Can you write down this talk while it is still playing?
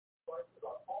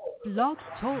Blog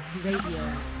Talk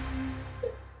Radio.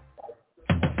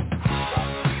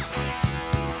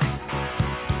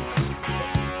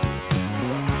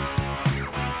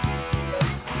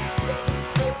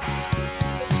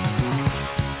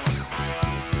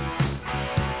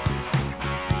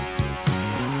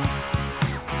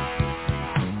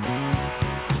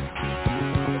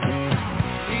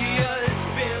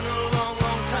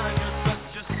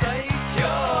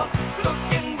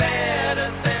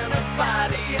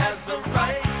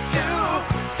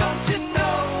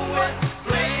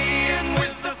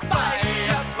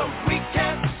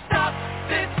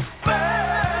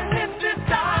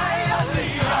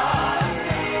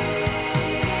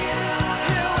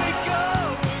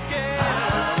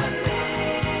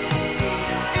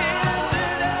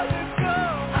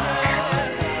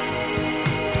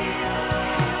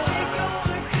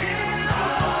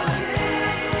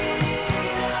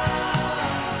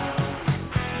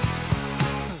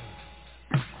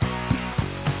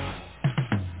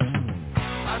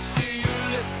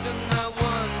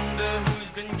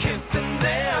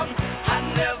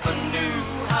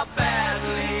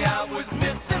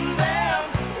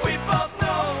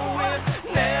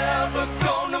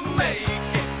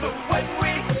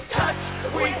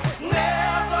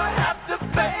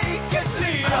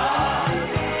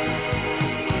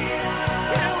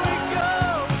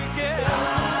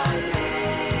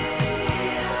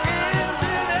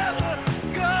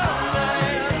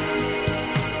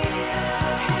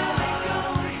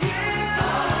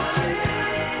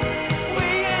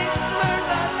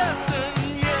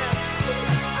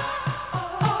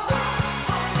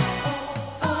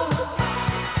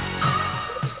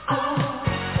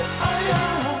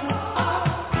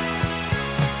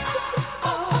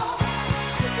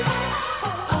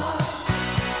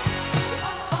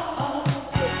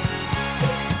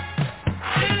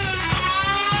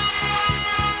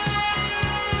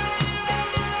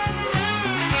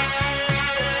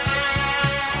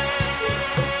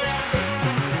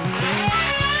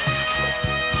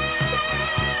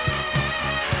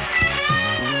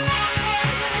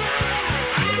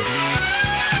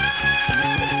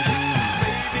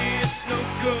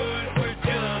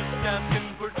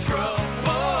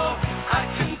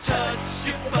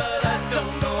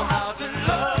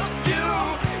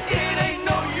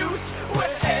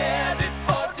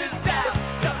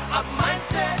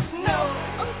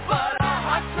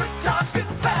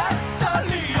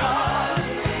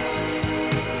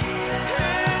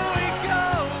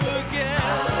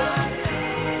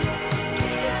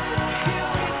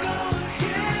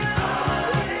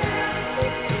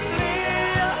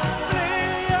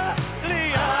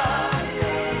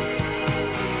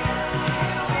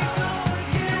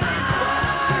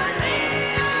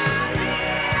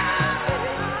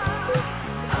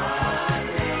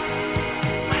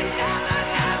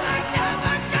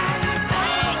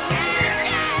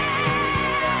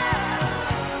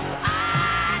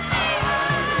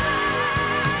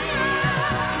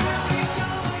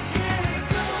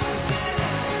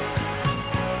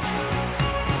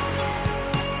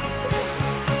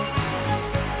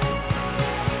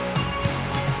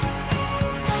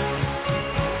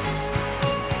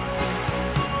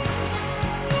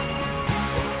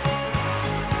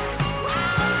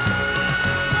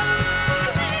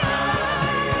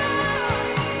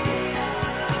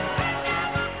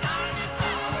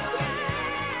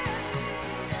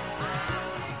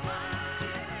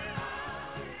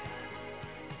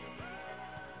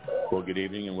 Good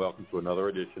evening and welcome to another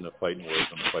edition of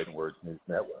Fightnwords on the Fightnwords News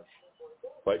Network.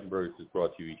 Fightnwords is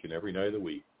brought to you each and every night of the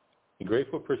week in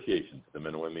grateful appreciation to the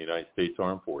men and women of the United States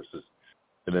Armed Forces,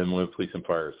 the men and women police and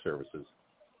fire services,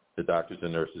 the doctors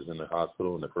and nurses in the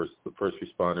hospital, and the first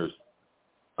responders,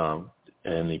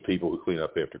 and the people who clean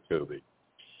up after COVID.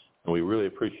 And we really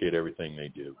appreciate everything they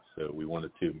do. So we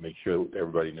wanted to make sure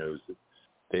everybody knows that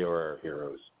they are our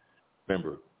heroes.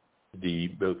 Remember,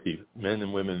 both the men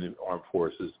and women in the armed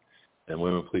forces and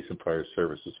women police and fire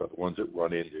services are the ones that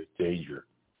run into danger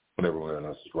when everyone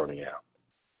else is running out.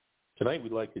 Tonight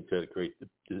we'd like to dedicate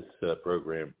this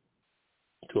program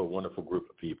to a wonderful group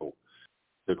of people.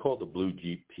 They're called the Blue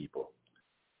Jeep people.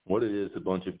 What it is, a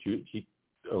bunch of Jeep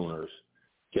owners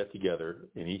get together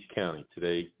in each county.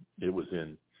 Today it was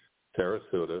in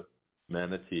Sarasota,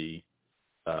 Manatee,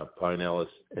 Pinellas,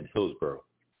 and Hillsborough.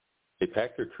 They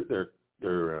packed their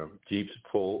Jeeps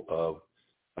full of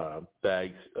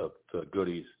bags of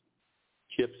goodies,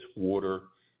 chips, water,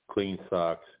 clean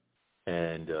socks,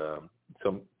 and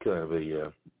some kind of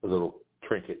a little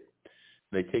trinket.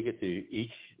 And they take it to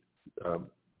each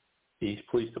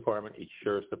police department, each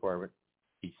sheriff's department,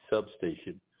 each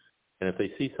substation, And if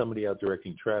they see somebody out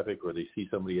directing traffic or they see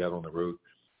somebody out on the road,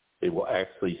 they will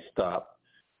actually stop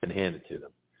and hand it to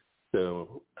them.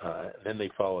 So then they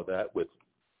follow that with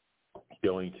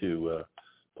going to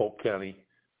Polk County.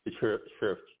 The Sheriff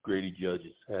Brady Judge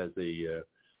has a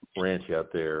ranch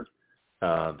out there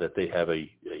that they have a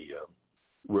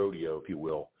rodeo, if you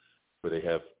will, where they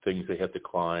have things they have to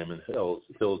climb and hills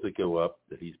that go up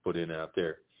that he's put in out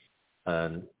there.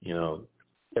 And, you know,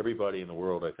 everybody in the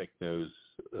world, I think, knows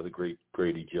the great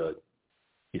Brady Judge.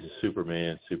 He's a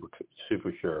superman,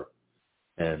 super sheriff,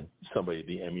 and somebody to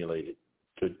be emulated.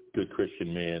 Good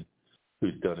Christian man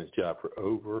who's done his job for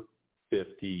over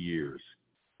 50 years.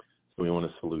 So we want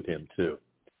to salute him, too.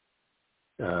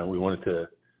 We wanted to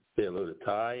say hello to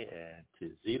Ty and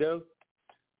to Zito.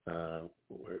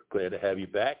 We're glad to have you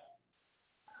back.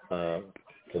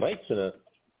 Tonight's going to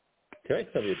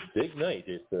be a big night.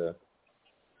 It's,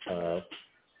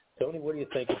 Tony, what do you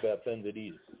think about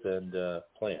Benavidez and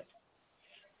Plant?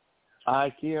 I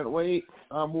can't wait.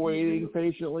 I'm waiting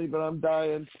patiently, but I'm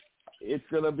dying. It's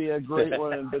going to be a great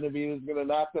one, and Benavidez is going to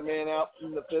knock the man out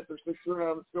in the 5th or 6th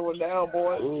round. It's going down,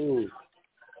 boys.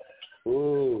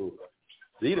 Ooh.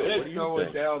 Zito, it's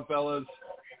going down, fellas.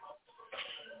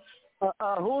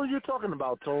 Who are you talking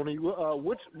about, Tony?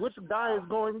 Which guy is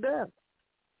going down?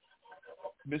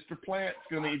 Mr. Plant's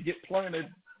going to get planted.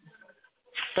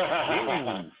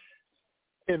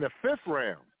 In the 5th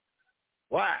round.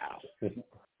 Wow.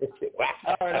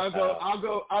 All right, I'll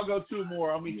go 2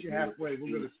 more. I'll meet you halfway.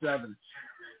 We'll go to 7.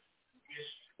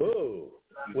 Whoa.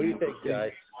 What do you think,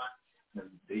 guys?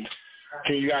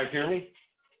 Can you guys hear me?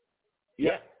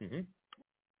 Yeah. Mm-hmm.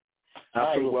 All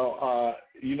right. Well,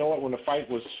 you know what? When the fight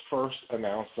was first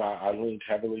announced, I leaned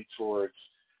heavily towards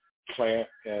Plant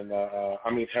and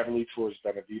heavily towards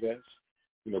Benavidez.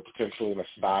 You know, potentially in a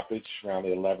stoppage around the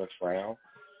 11th round.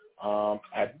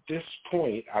 At this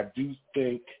point, I do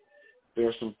think there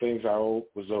are some things I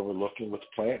was overlooking with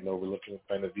Plant and overlooking with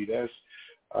Benavidez.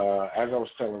 As I was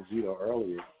telling Zito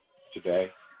earlier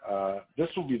today, this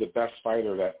will be the best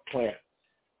fighter that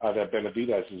that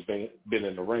Benavidez has been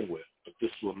in the ring with, but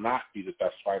this will not be the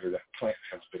best fighter that Plant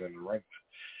has been in the ring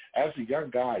with. As a young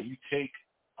guy, you take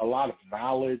a lot of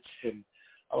knowledge and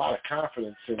a lot of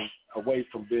confidence away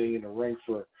from being in the ring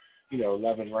for,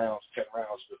 11 rounds, 10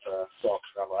 rounds with Saul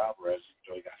Canelo Alvarez, even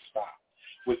though he got stopped.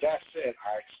 With that said,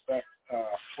 I expect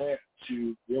Plant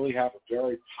to really have a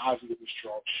very positive and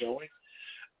strong showing.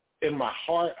 In my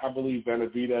heart, I believe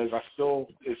Benavidez.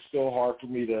 It's still hard for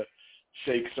me to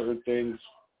shake certain things,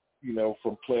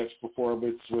 from Plant's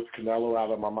performance with Canelo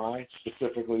out of my mind,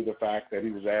 specifically the fact that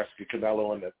he was asking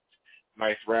Canelo in the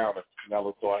 9th round if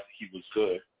Canelo thought he was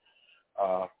good.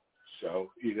 So,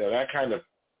 that kind of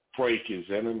break is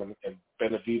in him, and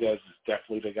Benavidez is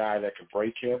definitely the guy that can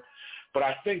break him. But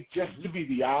I think just to be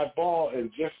the oddball and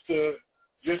just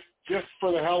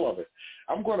for the hell of it,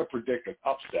 I'm going to predict an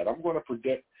upset. I'm going to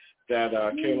predict that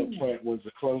Caleb Plant wins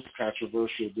a close,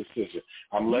 controversial decision.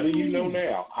 I'm letting you know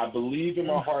now. I believe in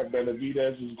my heart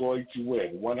Benavidez is going to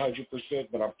win 100%,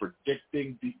 but I'm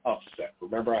predicting the upset.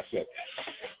 Remember I said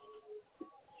that.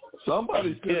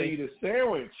 Somebody's going to eat a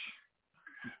sandwich.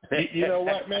 You know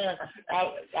what, man?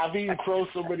 I've eaten crow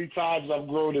so many times I've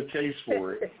grown a taste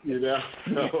for it,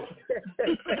 So.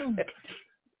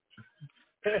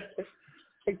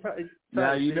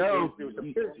 Now you know.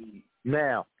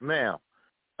 Now.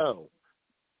 Oh.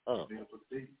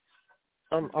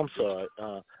 I'm sorry.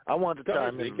 I wanted to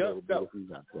chime in a little bit if he's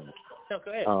not going. No,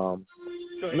 go ahead.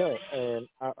 No, and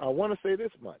I want to say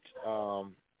this much.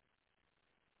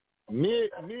 Me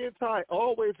and Ty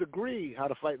always agree how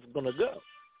the fight's going to go.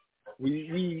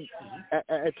 We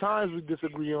at times we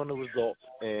disagree on the results,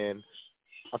 and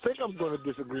I think I'm going to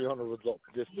disagree on the results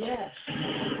this time. Yes.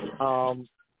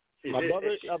 My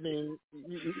brother,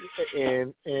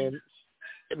 and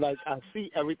like I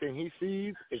see everything he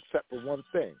sees except for one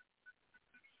thing,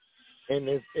 and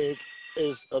it's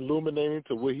illuminating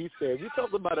to what he said. We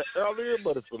talked about it earlier,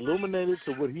 but it's illuminating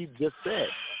to what he just said.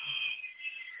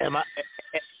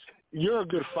 You're a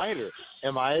good fighter.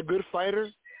 Am I a good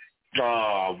fighter?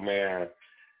 Oh man!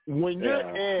 When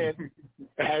you're in,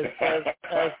 as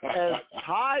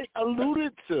Ty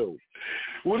alluded to.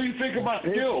 What do you think of my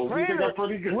skills? Do you think I'm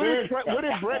pretty good? What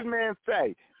did Breadman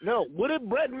say? No, what did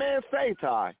Breadman say,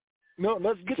 Ty? No,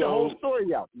 let's get the whole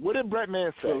story out. What did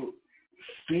Breadman say? So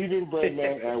Stephen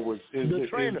Breadman Edwards is the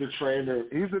trainer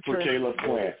for Caleb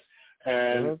Plant,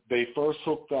 and they first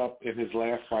hooked up in his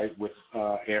last fight with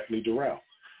Anthony Durrell.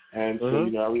 And so,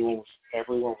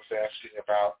 everyone was asking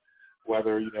about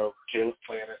whether, Caleb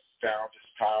Plant had found his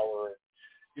power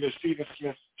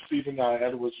Stephen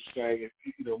Edwards was saying,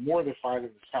 more than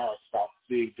finding his power, it's about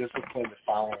being disciplined and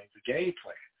following the game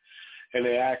plan. And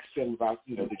they asked him about,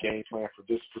 the game plan for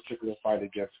this particular fight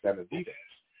against Benavidez.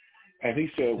 And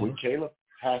he said what Caleb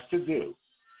has to do,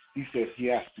 he said he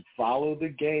has to follow the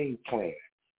game plan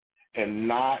and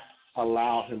not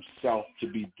allow himself to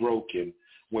be broken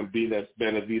when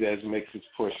Benavidez makes his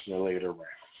push in the later rounds.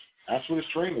 That's what his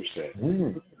trainer said.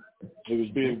 He was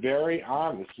being very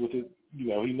honest with it.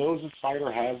 He knows his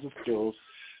fighter has the skills.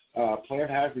 Plant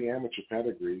has the amateur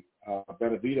pedigree.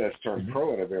 Benavidez turned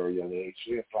pro at a very young age.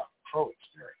 He has a lot of pro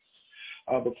experience.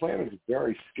 But Plant is a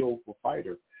very skillful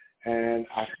fighter. And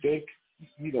I think,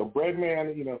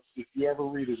 Breadman, if you ever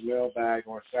read his mailbag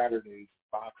on Saturdays,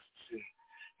 boxing scene,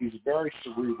 he's a very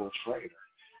cerebral trainer.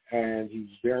 And he's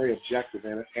very objective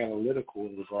and analytical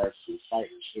in regards to his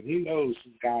fighters. And he knows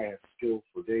his guy has skill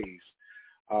for days.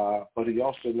 But he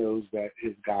also knows that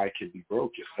his guy can be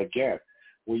broken. Again,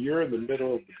 when you're in the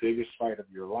middle of the biggest fight of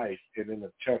your life and in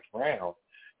the 10th round,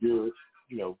 you're,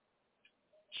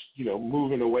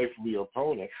 moving away from your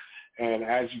opponent. And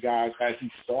as he's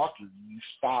stalking you,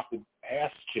 stop and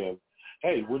ask him,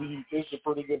 hey, this is a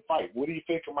pretty good fight. What do you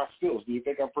think of my skills? Do you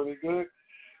think I'm pretty good?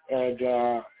 And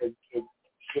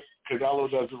Canelo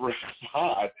doesn't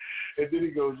respond. And then he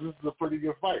goes, this is a pretty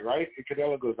good fight, right? And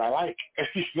Canelo goes, I like.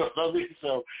 You know what I mean?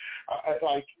 So,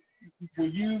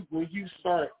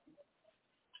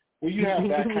 when you have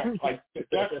that kind of,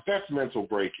 that's mental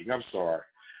breaking. I'm sorry.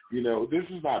 This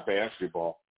is not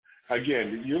basketball.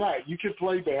 Again, you can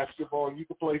play basketball, you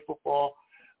can play football.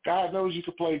 God knows you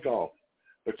can play golf.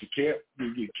 But you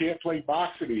can't play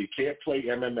boxing or you can't play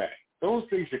MMA. Those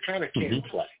things you kind of can't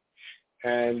play.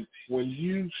 And when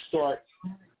you start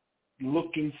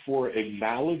looking for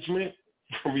acknowledgement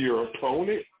from your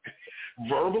opponent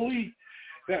verbally,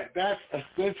 that's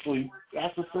essentially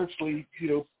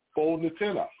folding the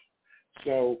tent up.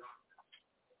 So,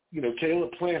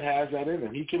 Caleb Plant has that in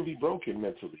him. He can be broken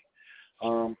mentally.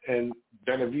 And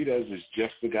Benavidez is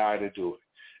just the guy to do it.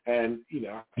 And,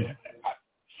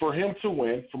 for him to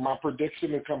win, for my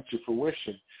prediction to come to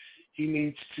fruition, he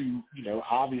needs to,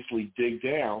 obviously dig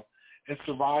down and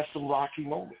survive some rocky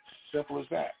moments. Simple as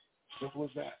that.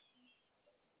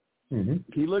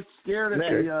 He looked scared at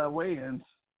the weigh-ins.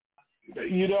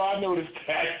 I noticed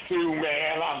that too,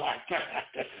 man. I'm like,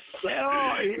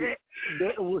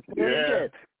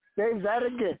 Say that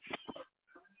again.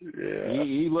 Yeah.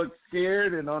 He looked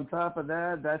scared, and on top of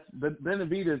that,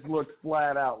 Benavidez looked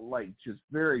flat out just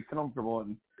very comfortable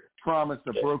and promised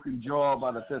a broken jaw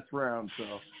by the 5th round.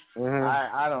 So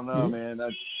I don't know, man.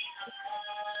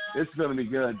 It's going to be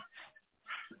good.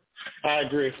 I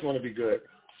agree. It's going to be good.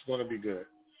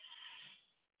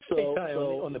 So,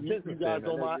 on the business end,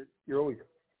 you're always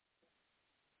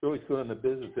good on the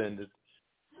business end.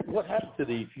 What happened to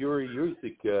the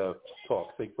Fury-Usyk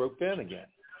talks? They broke down again.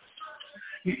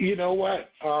 You know what?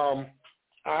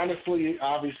 Honestly,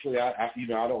 obviously, I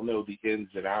don't know the ins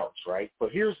and outs, right?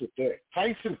 But here's the thing: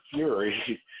 Tyson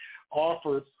Fury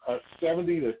offered a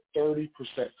 70 to 30%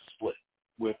 split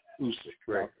with Usyk.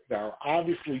 Right. Now,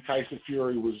 obviously, Tyson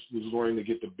Fury was going to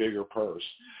get the bigger purse,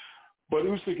 but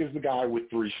Usyk is the guy with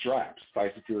 3 straps.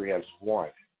 Tyson Fury has 1,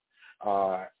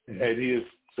 and he is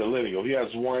the lineal. He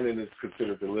has 1 and is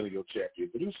considered the lineal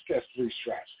champion, but Usyk has 3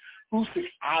 straps.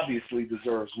 Usyk obviously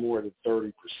deserves more than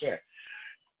 30%.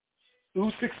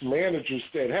 Usyk's manager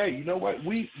said, hey, you know what?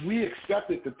 We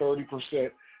accepted the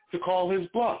 30% to call his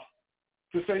bluff,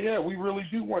 to say, yeah, we really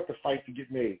do want the fight to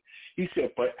get made. He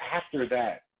said, but after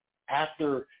that,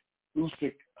 after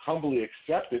Usyk humbly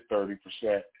accepted 30%,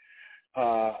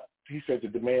 he said the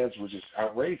demands were just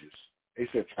outrageous. He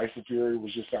said Tyson Fury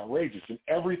was just outrageous. And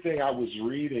everything I was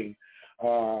reading,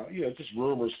 just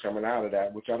rumors coming out of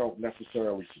that, which I don't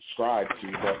necessarily subscribe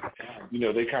to, but,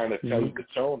 they kind of tell you the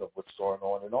tone of what's going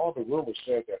on. And all the rumors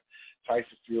said that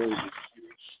Tyson Fury was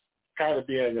kind of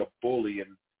being a bully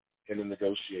in the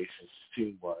negotiations, his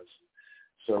team was.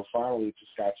 So finally it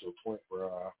just got to a point where,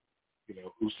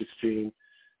 Usyk's team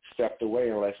stepped away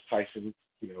unless Tyson,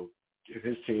 and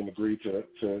his team agreed to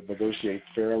negotiate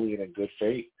fairly and in good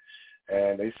faith.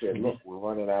 And they said, look, we're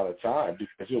running out of time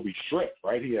because he'll be stripped,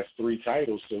 right? He has 3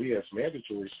 titles, so he has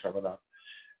mandatories coming up,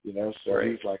 So right.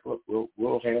 He's like, look,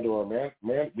 we'll handle our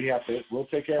we'll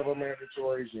take care of our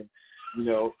mandatories, and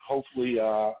hopefully,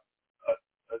 if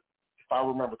I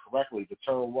remember correctly, the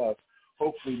term was,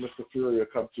 hopefully Mr. Fury will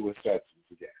come to his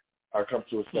senses again, or come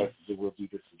to his senses, and we'll do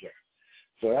this again.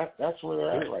 So that's where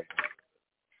they're at right now.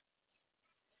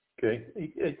 Okay,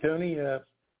 hey, Tony, the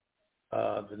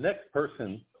next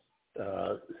person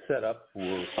set up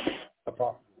for a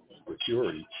possible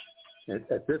Fury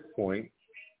at this point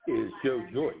is Joe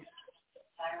Joyce.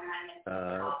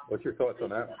 What's your thoughts on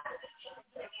that one?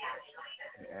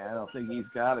 Yeah, I don't think he's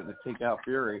got it to take out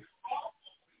Fury.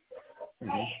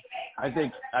 Mm-hmm. I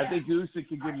think Usyk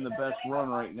could give him the best run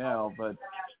right now, but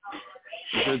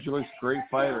Joe Joyce, great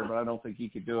fighter, but I don't think he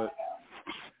could do it.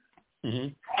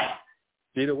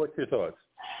 Mm-hmm. Zito, what's your thoughts?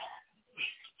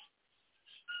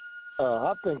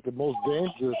 I think the most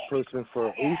dangerous person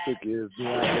for Usyk is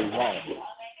Deontay Wilder,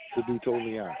 to be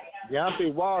totally honest.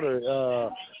 Deontay Wilder,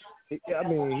 I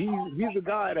mean, he's a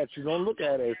guy that you don't look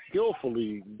at as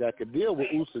skillfully that could deal with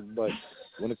Usyk, but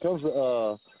when it comes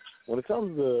to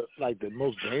like the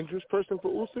most dangerous person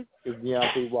for Usyk is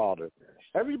Deontay Wilder.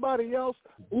 Everybody else,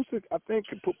 Usyk, I think,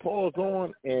 could put paws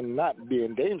on and not be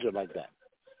in danger like that,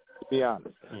 to be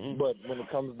honest. Mm-hmm. But when it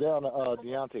comes down to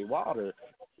Deontay Wilder,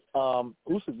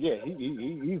 Usyk, yeah,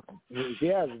 he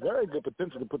has very good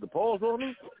potential to put the paws on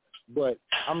him. But,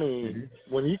 I mean,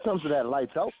 when he comes to that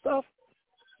lights out stuff,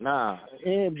 nah.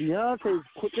 And Deontay's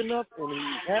quick enough and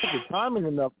he has the timing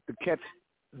enough to catch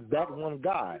that one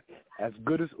guy. As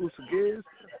good as Usyk is,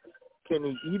 can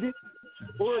he eat it?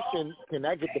 Or can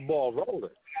I get the ball rolling?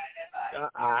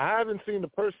 I haven't seen the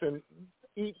person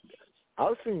eat.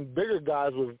 I've seen bigger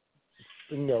guys with,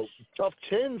 tough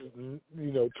chins,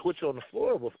 twitch on the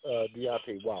floor with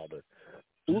Deontay Wilder.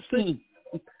 Usyk,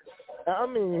 I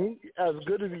mean, as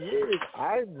good as he is,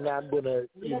 I'm not going to,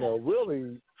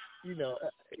 really,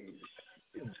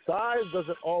 size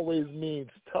doesn't always mean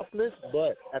toughness,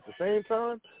 but at the same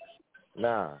time,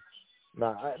 nah.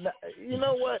 You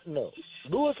know what? No.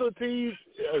 Luis Ortiz,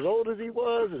 as old as he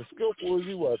was and skillful as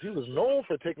he was known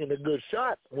for taking a good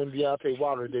shot when Deontay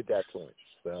Wilder did that to him.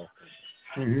 So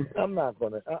I'm not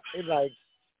going to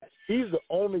he's the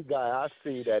only guy I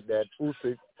see that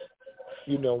Usyk,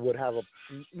 would have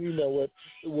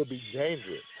would be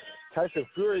dangerous. Tyson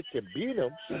Fury can beat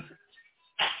him.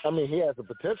 I mean, he has the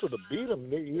potential to beat him.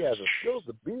 He has the skills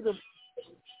to beat him,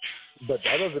 but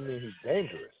that doesn't mean he's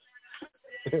dangerous.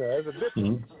 There's a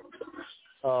difference.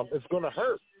 It's going to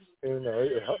hurt.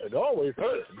 It always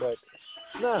hurts, but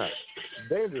nah,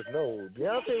 dangerous, no.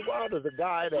 Deontay Wilder's a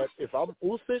guy that if I'm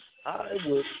Usyk, I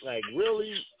would,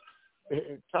 really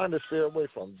trying to stay away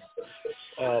from.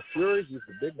 Fury, he's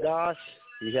the big guy.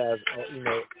 He has,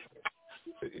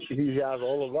 he has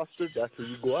all the luster. That's who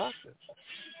you go after.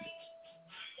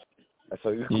 That's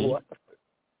how you go after.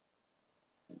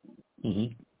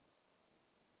 Mm-hmm.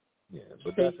 Yeah,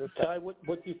 but that's Ty, what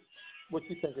do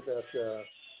you think about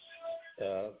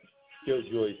Joe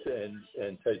Joyce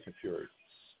and Tyson Fury?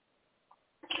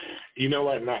 You know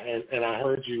what? And I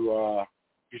heard you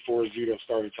before Zito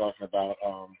started talking about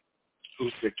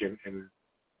Usyk and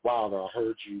Wilder. I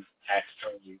heard you ask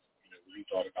Tony, what he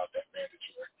thought about that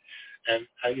mandatory. And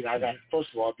I got, first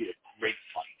of all, it'd be a great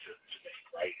fight to make,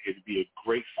 right? It'd be a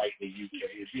great fight in the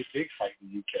UK. It'd be a big fight in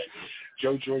the UK.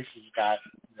 Joe Joyce has got,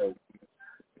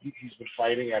 he's been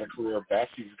fighting at a career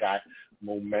best. He's got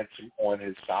momentum on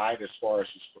his side as far as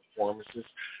his performances.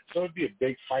 So it'd be a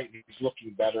big fight. He's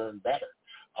looking better and better,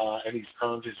 and he's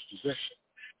earned his position.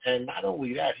 And not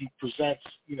only that, he presents,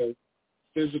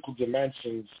 physical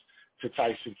dimensions to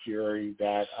Tyson Fury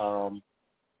that,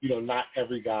 not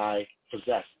every guy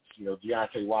possesses.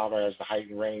 Deontay Wilder has the height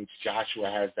and range. Joshua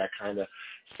has that kind of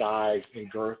size and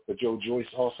girth, but Joe Joyce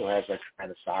also has that kind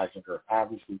of size and girth.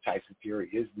 Obviously, Tyson Fury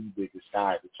is the biggest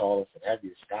guy, the tallest and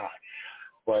heaviest guy.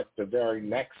 But the very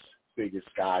next biggest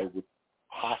guy would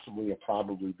possibly and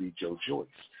probably be Joe Joyce.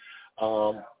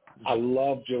 I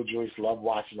love Joe Joyce, love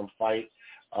watching him fight.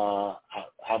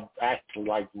 I've actually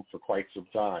liked him for quite some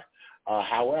time.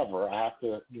 However, I have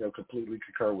to, completely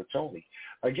concur with Tony.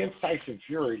 Against Tyson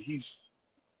Fury, he's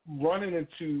running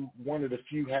into one of the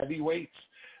few heavyweights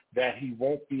that he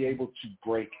won't be able to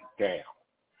break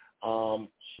down.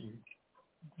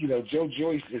 Joe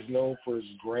Joyce is known for his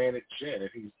granite chin,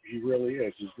 and he really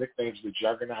is. His nickname's the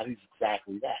Juggernaut. He's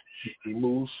exactly that. He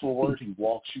moves forward. He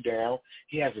walks you down.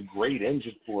 He has a great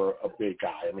engine for a big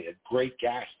guy. I mean, a great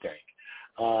gas tank.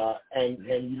 And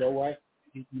you know what?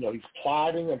 He's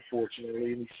plodding,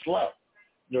 unfortunately, and he's slow.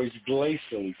 He's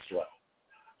glacially slow.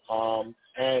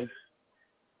 And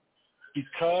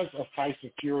because of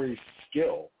Tyson Fury's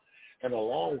skill, and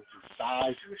along with his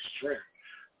size and his strength,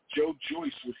 Joe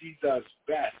Joyce, what he does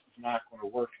best is not going to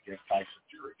work against Tyson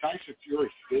Fury. Tyson Fury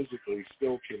physically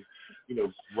still can,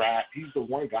 wrap. He's the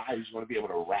one guy who's going to be able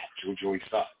to wrap Joe Joyce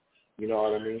up. You know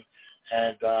what I mean?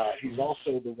 And he's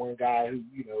also the one guy who,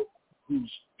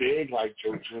 who's big like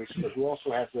Joe Joyce, but who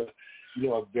also has a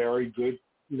very good,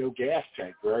 gas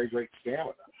tank, very great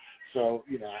stamina. So,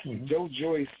 Joe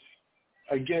Joyce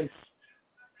against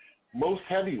most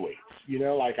heavyweights,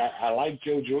 I like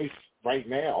Joe Joyce right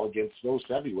now against most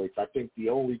heavyweights. I think the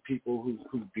only people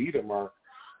who beat him are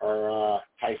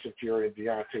Tyson Fury and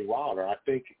Deontay Wilder. I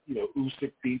think,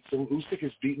 Usyk beats him. Usyk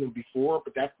has beaten him before,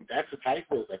 but that's a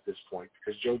tightrope at this point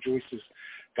because Joe Joyce has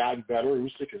gotten better.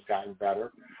 Usyk has gotten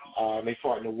better. They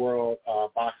fought in the World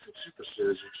Boxing Super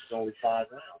Series, which is only 5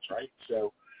 rounds, right?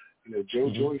 So, Joe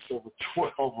Joyce over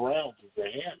 12 rounds is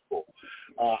a handful.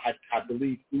 I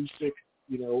believe Usyk,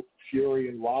 Fury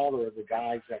and Wilder are the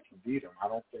guys that can beat him. I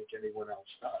don't think anyone else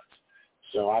does.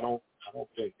 So I don't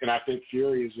think, and I think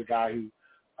Fury is the guy who,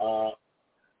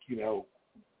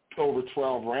 over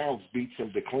 12 rounds beats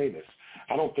him the cleanest.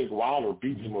 I don't think Wilder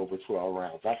beats him over 12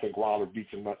 rounds. I think Wilder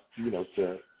beats him,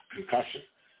 to concussion.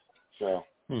 So.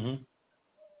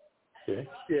 Okay.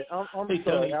 Yeah, I'm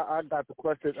sorry. I got the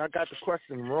question. I got the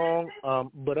question wrong.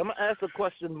 But I'm gonna ask the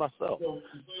question myself. Do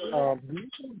you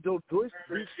think Joe Joyce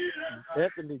beats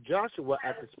Anthony Joshua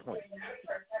at this point?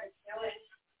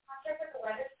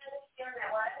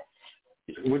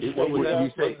 What was that?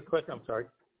 You say the question? I'm sorry.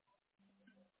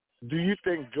 Do you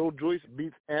think Joe Joyce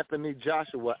beats Anthony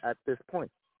Joshua at this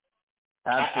point?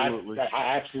 Absolutely.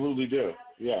 I absolutely do.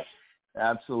 Yes.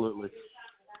 Absolutely.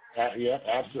 Yeah,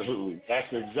 absolutely.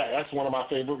 That's one of my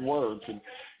favorite words. And,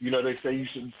 they say you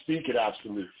shouldn't speak it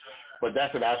absolute, but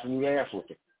that's an absolute ass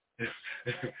whipping.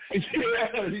 Yeah,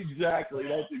 exactly.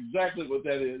 That's exactly what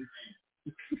that is.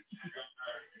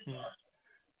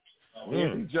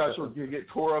 Anthony Joshua can get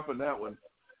tore up in that one.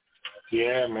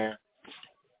 Yeah, man.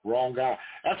 Wrong guy.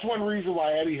 That's one reason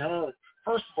why Eddie Hearn,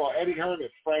 first of all, Eddie Hearn and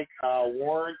Frank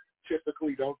Warren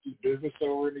typically don't do business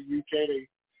over in the UK.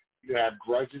 They have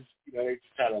grudges. They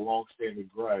just had a long-standing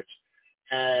grudge.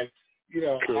 And,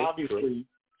 obviously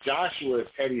Joshua is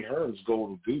Eddie Hearn's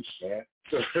golden goose, man.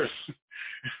 So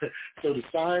to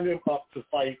sign him up to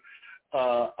fight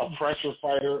a pressure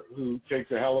fighter who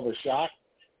takes a hell of a shot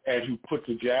and who puts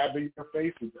a jab in your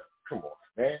face, come on,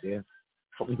 man. Yeah.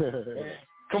 Come on, man.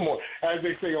 Come on. As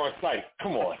they say on site,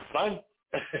 come on, son.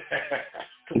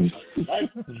 Come on,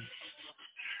 son.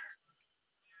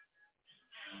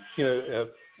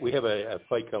 We have a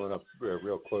fight coming up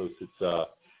real close. It's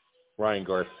Ryan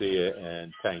Garcia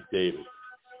and Tank Davis.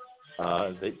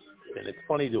 And it's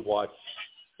funny to watch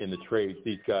in the trades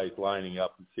these guys lining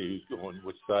up and see who's going,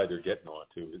 which side they're getting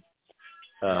onto.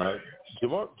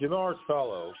 Jamar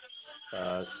Charlo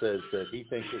says that he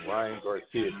thinks that Ryan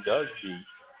Garcia does beat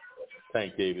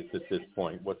Tank Davis at this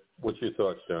point. What's your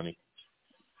thoughts, Tony?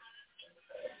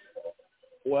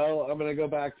 Well, I'm going to go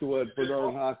back to what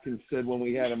Bernard Hopkins said when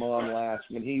we had him on last,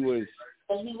 when he was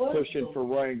pushing for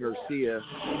Ryan Garcia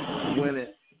to win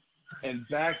it. And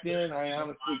back then, I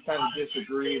honestly kind of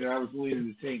disagreed, and I was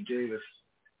leaning to Tank Davis.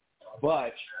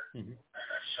 But,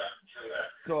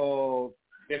 so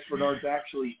Nick Bernard's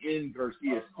actually in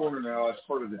Garcia's corner now as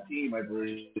part of the team, I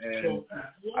believe. And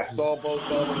I saw both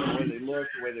of them, the way they look,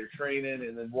 the way they're training,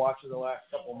 and then watching the last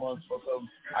couple of months, both of them,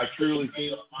 I truly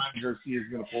think Garcia's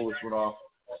going to pull this one off.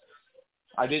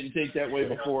 I didn't think that way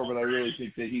before, but I really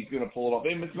think that he's going to pull it off.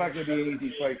 And it's not going to be an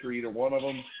easy fight for either one of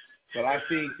them, but I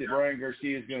think that Ryan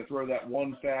Garcia is going to throw that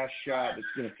one fast shot that's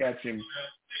going to catch him,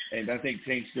 and I think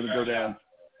Tank's going to go down.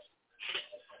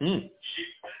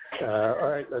 All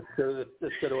right, let's go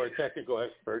to our technical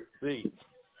expert, Z.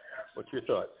 What's your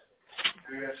thoughts?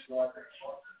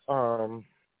 I'm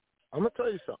going to tell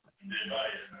you something.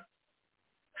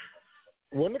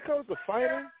 When it comes to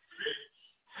fighting,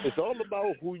 it's all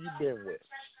about who you've been with,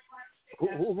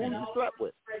 who you slept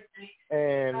with.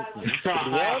 And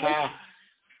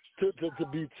to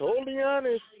be totally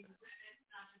honest,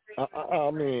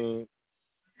 I mean,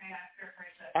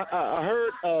 I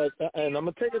heard, and I'm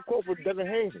going to take a quote from Devin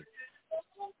Haney.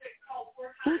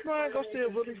 Who's Ryan Garcia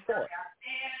really fought?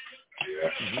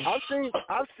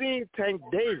 I've seen Tank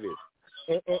Davis.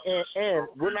 And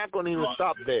we're not going to even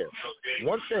stop there.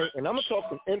 One thing, and I'm going to talk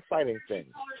some infighting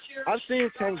things. I've seen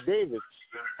Tank Davis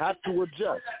have to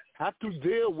adjust, have to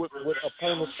deal with what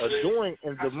opponents are doing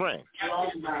in the ring.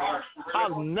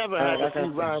 I've never had to see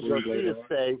Ryan Garcia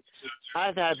say,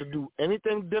 I've had to do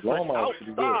anything different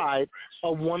outside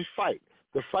of one fight.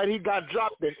 The fight he got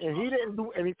dropped in, and he didn't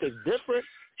do anything different.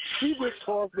 He just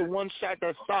tossed the one shot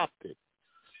that stopped it.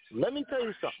 Let me tell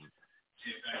you something.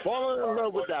 Falling in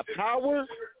love with that power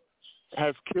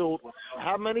has killed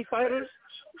how many fighters?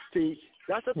 See,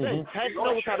 that's the thing. Tank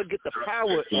knows how to get the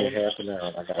power in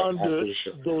under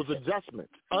those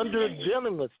adjustments, under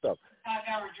dealing with stuff.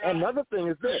 Another thing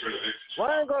is this.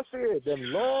 Ryan Garcia, them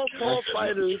long, tall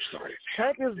fighters,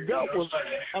 Tank has dealt with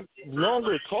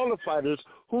longer, taller fighters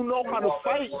who know how to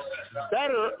fight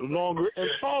better, longer, and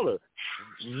taller.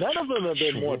 None of them have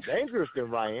been more dangerous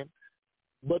than Ryan,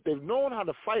 but they've known how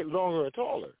to fight longer and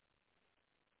taller.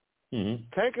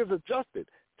 Tank is adjusted.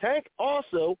 Tank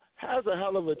also has a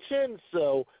hell of a chin,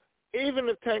 so even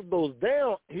if Tank goes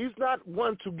down, he's not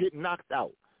one to get knocked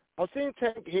out. I've seen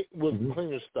Tank hit with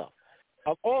cleaner stuff.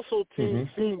 I've also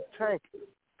seen Tank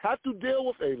have to deal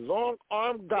with a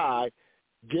long-armed guy,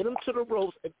 get him to the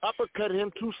ropes, and uppercut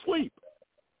him to sleep.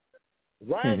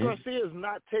 Ryan Garcia is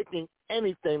not taking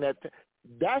anything.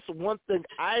 That's one thing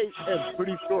I am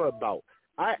pretty sure about.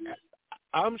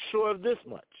 I'm sure of this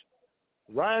much.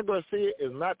 Ryan Garcia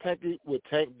is not taking what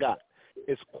Tank got.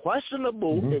 It's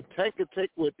questionable if Tank can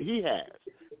take what he has.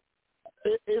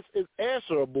 It's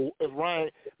answerable if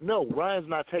Ryan's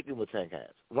not taking what Tank has.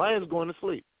 Ryan's going to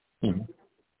sleep.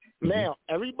 Now,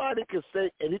 everybody can say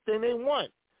anything they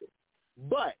want,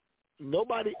 but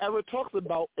nobody ever talks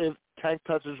about if Tank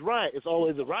touches Ryan. It's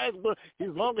always if Ryan's good, he's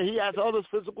longer, he has all this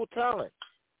physical talent.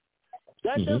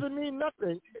 That doesn't mean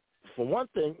nothing, for one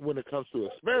thing, when it comes to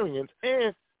experience,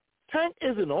 and Tank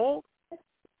isn't old.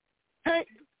 Tank,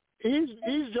 he's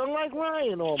young like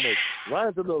Ryan almost.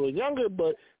 Ryan's a little younger,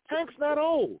 but Tank's not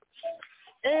old.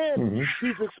 And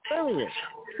he's experienced.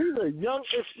 He's a young,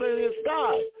 experienced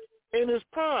guy in his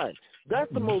prime.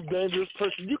 That's the most dangerous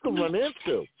person you can run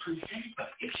into.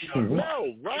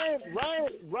 No,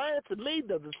 Ryan to me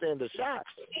doesn't stand a shot.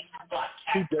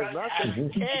 He does not,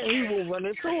 and he will run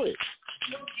into it.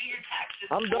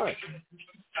 I'm done.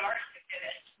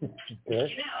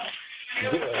 Okay.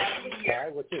 Ty,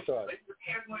 what's your thought?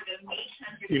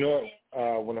 You know,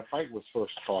 when a fight was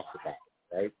first talked about,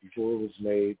 right, before it was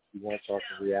made, we weren't talking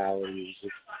reality. It was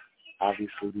just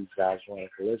obviously these guys were on a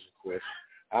collision course.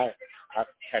 At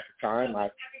the time, I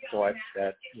thought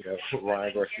that,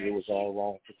 Ryan Garcia was all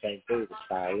wrong for Tank Davis,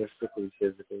 stylistically,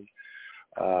 physically,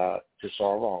 just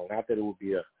all wrong. Not that it would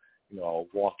be a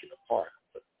walk in the park,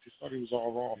 but just thought he was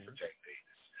all wrong for Tank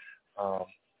Davis.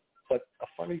 But a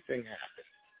funny thing happened.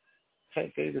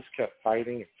 Tank Davis kept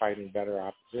fighting and fighting better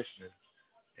opposition,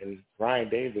 and Ryan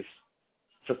Davis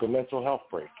took a mental health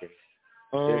break, and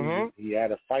then he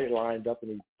had a fight lined up,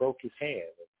 and he broke his hand,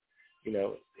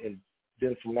 and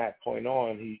then from that point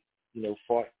on, he,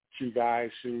 fought two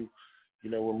guys who,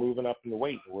 were moving up in the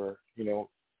weight, were,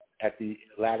 at the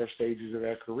latter stages of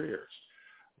their careers,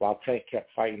 while Tank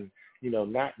kept fighting,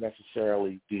 not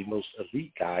necessarily the most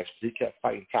elite guys, but he kept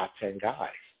fighting top 10 guys,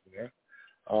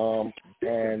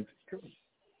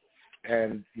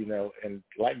 and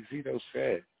like Zito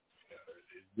said,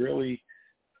 really,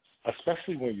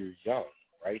 especially when you're young,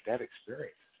 right, that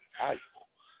experience is valuable.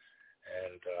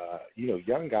 And,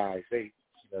 young guys,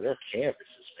 they're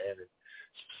canvases, man.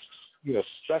 And,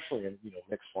 especially in,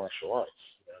 mixed martial arts,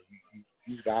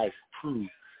 these guys improve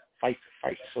fight to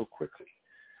fight so quickly.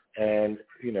 And,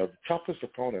 the toughest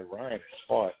opponent Ryan has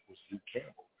fought was Luke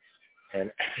Campbell.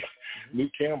 And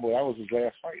Luke Campbell, that was his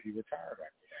last fight. He retired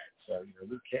after that. So,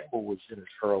 Luke Campbell was in his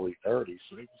early 30s,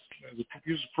 so he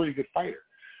was a pretty good fighter.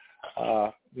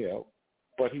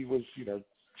 But he was,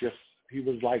 he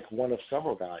was like one of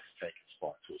several guys Tank has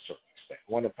fought to a certain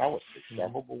extent. I would say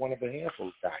several, but one of a handful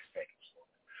of guys Tank has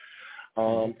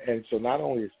fought. And so not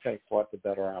only has Tank fought the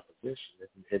better opposition,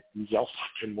 he's also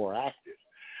been more active,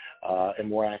 and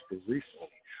more active recently.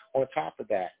 On top of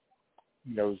that,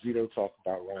 Zito talked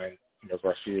about Ryan,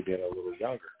 Garcia being a little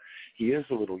younger. He is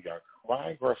a little younger.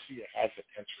 Ryan Garcia hasn't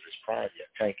entered his prime yet.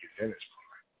 Tank is in his prime.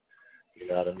 You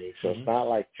know what I mean? So it's not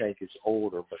like Tank is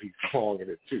older, but he's long in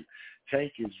it too.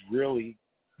 Tank is really,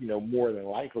 more than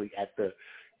likely at the,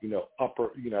 upper,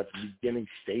 at the beginning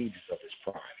stages of his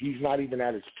prime. He's not even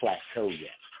at his plateau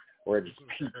yet or at his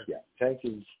peak yet. Tank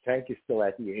is still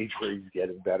at the age where he's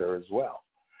getting better as well,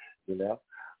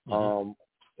 And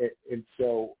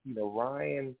so,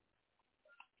 Ryan,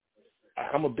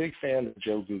 I'm a big fan of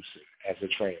Joe Goosen as a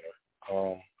trainer.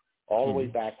 All the way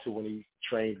back to when he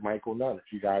trained Michael Nunn.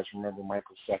 If you guys remember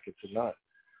Michael's second to none,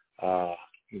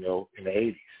 in the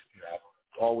 80s.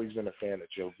 I've always been a fan of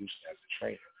Joe Goosen as a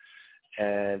trainer.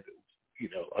 And,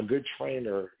 a good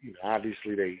trainer,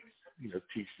 obviously they,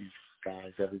 teach these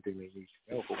guys everything they need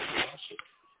to know. But what they also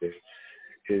do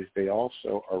is they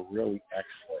also are really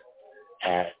excellent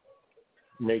at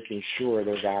making sure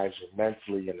their guys are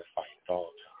mentally in the fight at all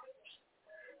times.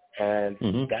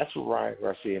 And that's what Ryan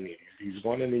Garcia needs. He's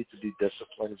going to need to be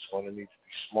disciplined. He's going to need to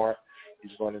be smart.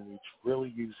 He's going to need to really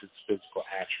use his physical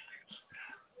attributes.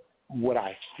 What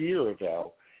I fear,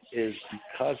 though, is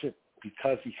because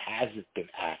he hasn't been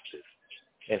active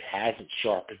and hasn't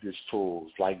sharpened his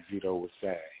tools, like Zito was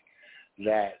saying,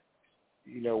 that,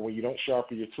 when you don't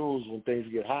sharpen your tools, when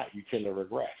things get hot, you tend to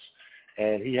regress.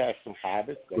 And he has some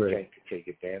habits that Tank can take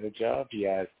advantage of. You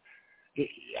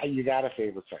got to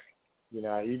favor Tank.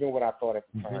 Even what I thought at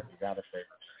the time, you got to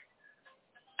favor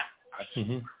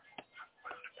Tank.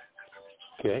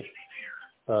 Okay.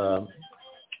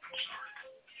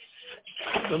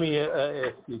 Let me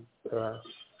ask you,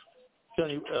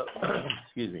 Johnny,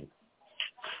 excuse me.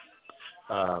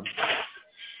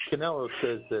 Canelo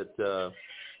says that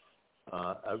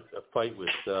a fight with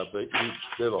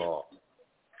Bivol,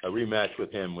 a rematch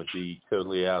with him would be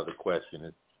totally out of the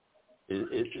question.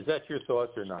 Is that your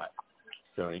thoughts or not,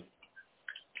 Tony?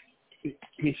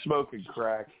 He's smoking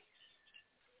crack.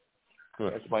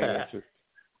 That's my answer.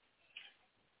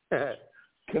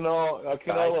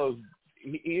 Canelo's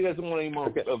he doesn't want any more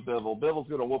of Bivol. Bivol's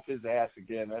going to whoop his ass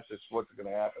again. That's just what's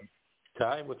going to happen.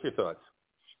 Ty, what's your thoughts?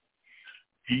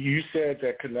 You said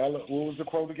that Canelo. What was the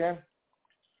quote again?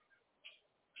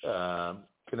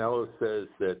 Canelo says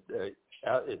that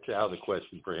it's out of the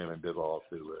question for him and Bivol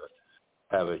to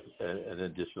have an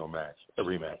additional match, a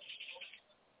rematch.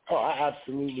 Oh, I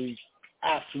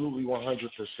absolutely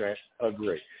 100%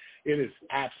 agree. It is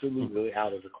absolutely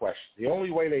out of the question. The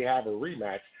only way they have a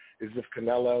rematch is if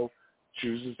Canelo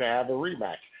chooses to have a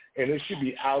rematch. And it should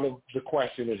be out of the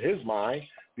question in his mind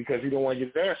because he don't want to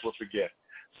get his ass whooped again.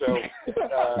 So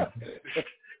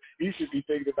he should be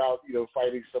thinking about,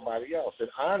 fighting somebody else. And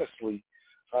honestly,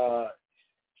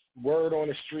 word on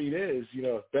the street is,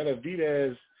 if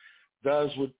Benavidez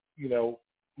does what,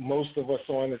 most of us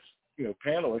on this,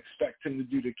 panel expect him to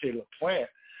do to Caleb Plant,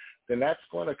 then that's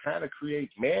going to kind of create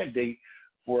mandate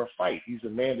for a fight. He's a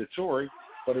mandatory,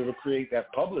 but it'll create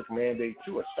that public mandate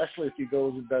too, especially if he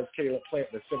goes and does Caleb Plant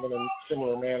in a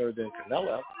similar manner than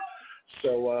Canelo.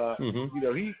 So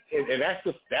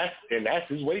that's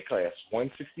his weight class,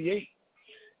 168.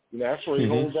 That's where he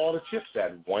holds all the chips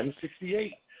at,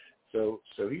 168. So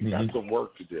he's got some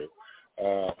work to do.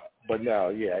 But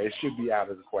no, it should be out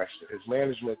of the question. His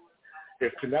management,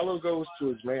 if Canelo goes to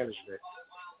his management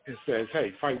and says,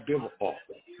 "Hey, fight Bivol,"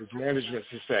 his management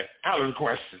should say, "Out of the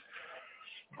question."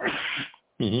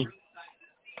 The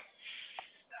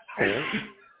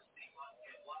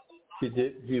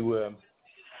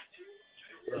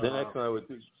next one I would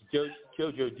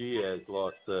Jojo Diaz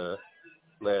lost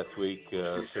last week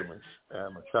to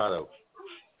Machado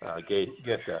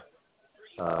Gesta.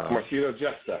 Machado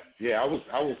Gesta. Yeah, I was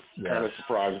kind of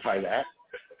surprised by that.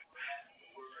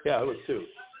 Yeah, I was too.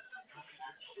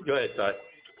 Go ahead, Todd.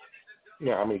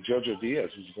 Yeah, I mean, Jojo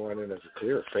Diaz was going in as a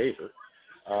clear favorite.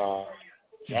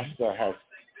 Gesta has,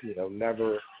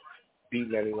 never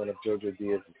beaten anyone of Jojo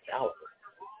Diaz's caliber.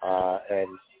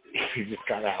 And he just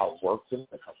kind of outworked him,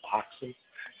 like a boxing.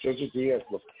 Jojo Diaz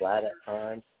looked flat at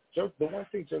times. The one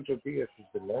thing Jojo Diaz has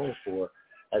been known for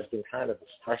has been kind of his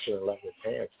pressure and letting his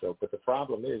hands go. But the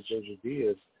problem is Jojo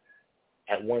Diaz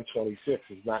at 126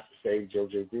 is not the same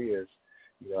Jojo Diaz,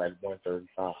 at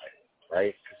 135,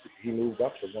 right? Because he moved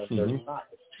up to 135.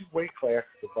 It's 2 weight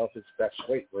classes above his best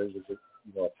weight, where he was,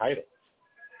 a title.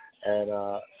 And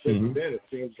since then, it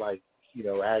seems like,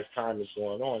 as time is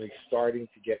going on, he's starting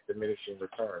to get diminishing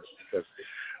returns because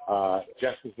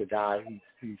just as the guy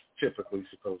he's typically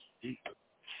supposed to be.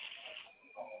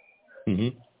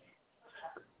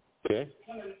 Okay.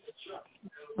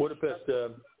 What about,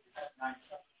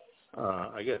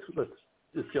 I guess, let's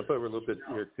just jump over a little bit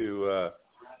here to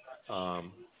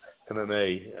MMA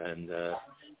and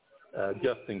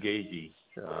Justin Gaethje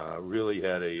really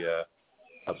had a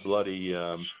bloody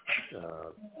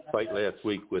fight last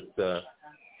week with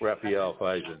Rafael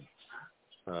Fizon.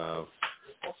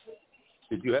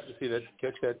 Did you have to see that?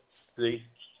 Catch that, Steve?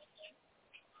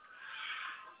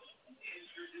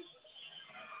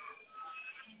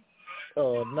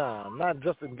 Nah, not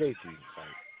Justin Gaethje.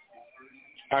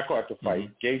 I caught the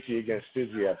fight. Gaethje against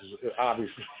Fiziev.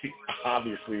 Obviously,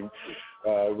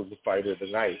 it was the fight of the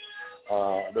night.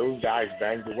 Those guys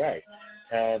banged away.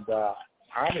 And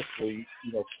honestly,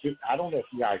 I don't know if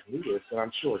you guys knew this, and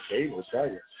I'm sure Kayden will tell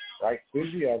you, right?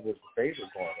 Fiziev was the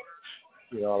favorite going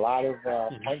in. A lot of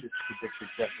pundits predicted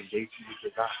Justin Gaethje to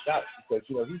get knocked out because,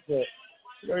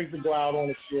 he's a go out on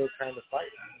the field kind of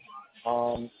fighter.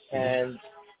 And,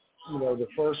 the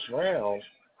first round,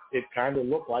 it kind of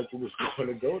looked like it was going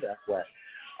to go that way.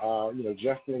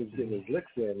 Justin was getting his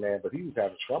licks in, man, but he was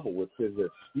having trouble with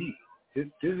Fiziev's speed.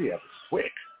 Fiziev was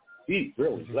quick. He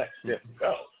really let him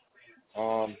go.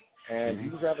 And he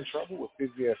was having trouble with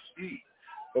Fiziev's speed.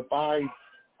 But by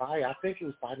I think it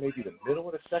was by maybe the middle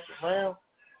of the second round,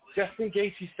 Justin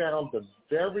Gaethje found the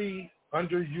very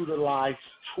underutilized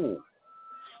tool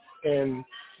in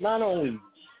not only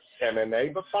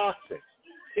MMA but boxing.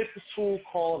 It's a tool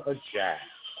called a jab.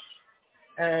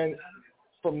 And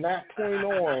from that point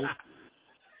on,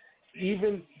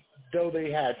 even though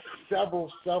they had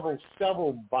several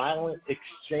violent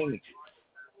exchanges,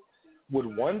 what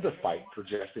won the fight for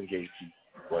Justin Gaethje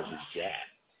was his jab.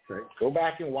 Right. Go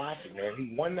back and watch it, man.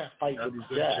 He won that fight with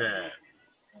his jab.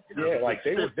 Yeah, like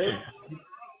they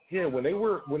when they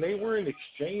were in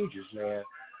exchanges, man.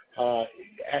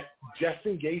 At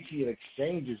Justin Gaethje in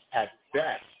exchanges at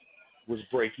best was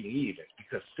breaking even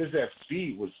because Fizev's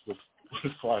speed was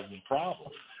causing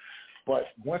problems. But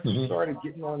once he started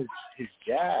getting on his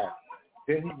jab,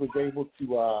 then he was able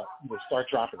to start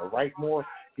dropping the right more.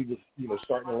 He was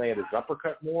starting to land his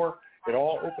uppercut more. It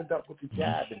all opened up with the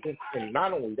jab, and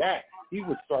not only that, he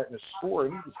was starting to score,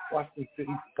 and he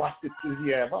busted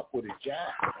Fiziev up with his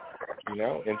jab,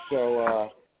 And so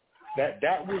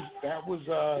that was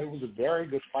it was a very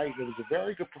good fight. It was a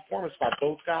very good performance by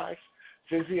both guys.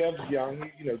 Fiziev's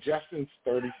young, Justin's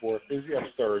 34,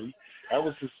 Fiziev's 30. That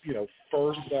was his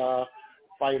first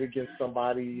fight against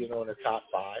somebody in the top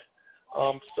 5.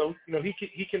 So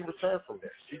he can return from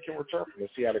this.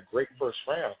 He had a great first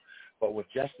round, but when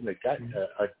Justin got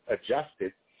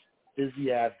adjusted,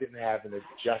 Fiziev didn't have an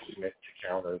adjustment to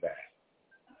counter that.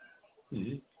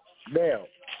 Now,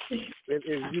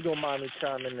 if you don't mind me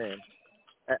chiming in,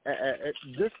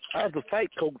 this as a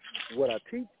fight coach, what I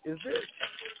teach is this,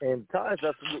 and Ty's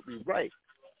absolutely right.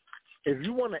 If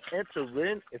you want to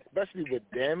enter in, especially with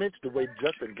damage, the way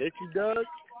Justin Gaethje does,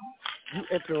 you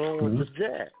enter in with the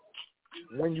jab.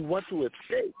 When you want to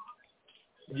escape,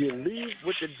 you leave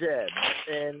with the jab.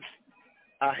 And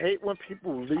I hate when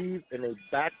people leave and they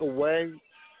back away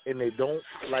and they don't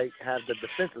have the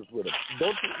defenses with them.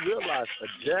 Don't you realize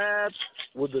a jab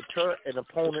will deter an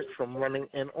opponent from running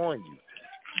in on you?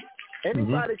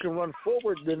 Anybody can run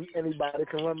forward than anybody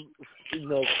can run.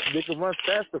 They can run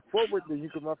faster forward than you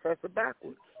can run faster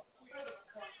backwards.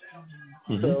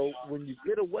 So when you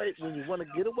want to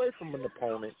get away from an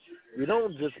opponent, you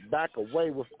don't just back away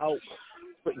without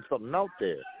putting something out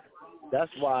there.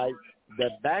 That's why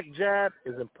that back jab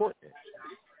is important.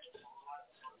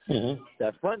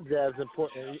 That front jab is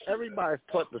important. Everybody's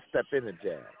taught to step in the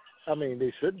jab. I mean,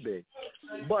 they should be.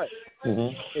 But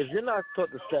if you're not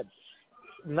taught to step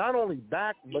not only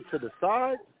back but to the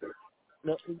side,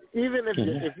 even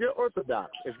if you're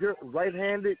orthodox, if you're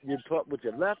right-handed, you're taught with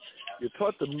your left, you're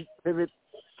taught to pivot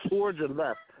towards your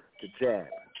left to jab.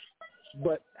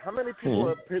 But how many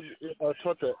people are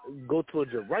taught to go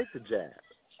towards your right to jab?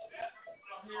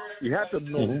 You have to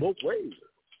know both ways.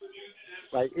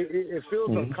 It feels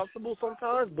uncomfortable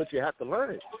sometimes, but you have to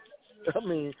learn it. I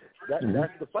mean,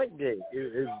 that's the fight game.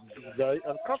 It's very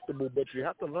uncomfortable, but you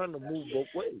have to learn to move both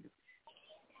ways.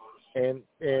 And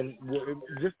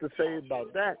just to say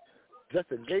about that,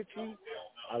 Justin Gaethje,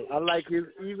 I like his.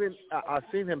 Even I've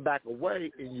seen him back away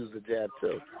and use the jab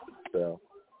too. So.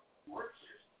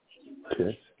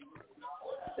 Okay.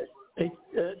 Hey,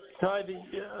 Ty,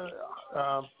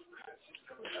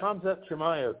 Khamzat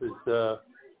Chimaev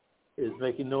is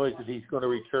making noise that he's going to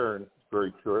return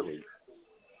very shortly.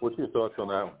 What's your thoughts on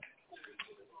that one?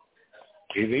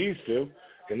 He needs to.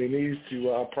 And he needs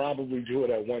to probably do it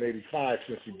at 185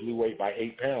 since he blew weight by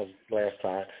 8 pounds last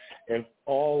time. And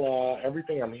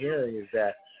everything I'm hearing is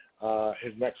that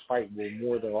his next fight will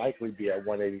more than likely be at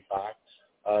 185,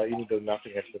 even though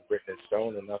nothing has been written in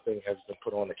stone and nothing has been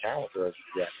put on the calendar as of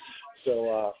yet.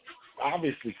 So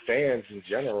obviously fans in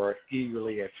general are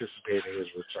eagerly anticipating his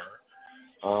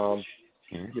return.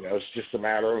 It's just a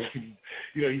matter of,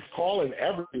 he's calling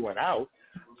everyone out,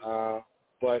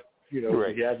 but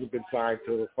he hasn't been signed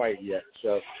to the fight yet.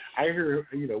 So I hear,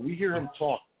 we hear him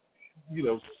talk,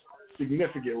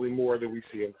 significantly more than we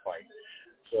see him fight.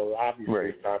 So obviously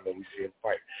it's time that we see him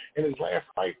fight. In his last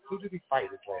fight, who did he fight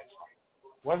his last fight?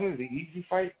 Wasn't it the easy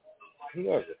fight? Who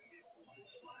was it?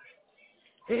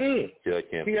 Yeah, I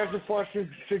can't. He hasn't fought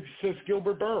since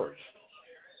Gilbert Burns,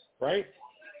 right?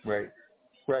 Right.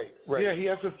 Yeah, he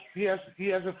hasn't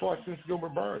fought since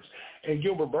Gilbert Burns. And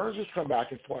Gilbert Burns has come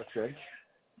back and fought since.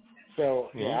 So,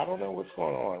 I don't know what's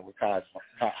going on with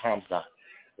Khamzat.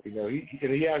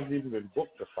 He hasn't even been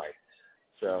booked to fight.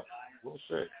 So, we'll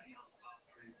see.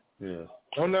 Yeah.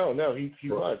 Oh, no, he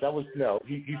was.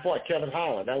 He fought Kevin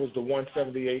Holland. That was the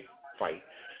 178 fight.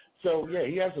 So, yeah,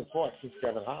 he hasn't fought since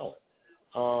Kevin Holland.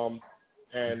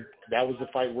 And that was the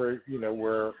fight where he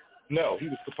was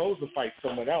supposed to fight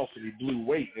someone else, and he blew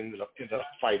weight in the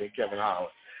fight in Kevin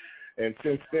Holland. And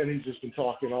since then, he's just been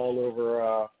talking all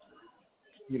over,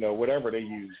 whatever they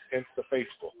use, Insta,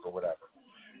 Facebook, or whatever.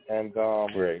 And so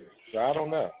I don't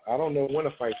know. I don't know when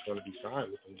a fight's going to be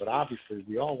signed with him, but obviously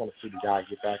we all want to see the guy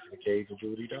get back in the cage and do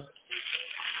what he does.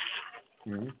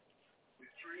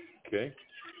 Okay.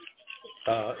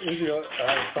 Israel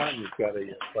Adesanya's got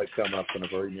a fight come up in a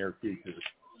very near future.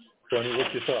 Tony,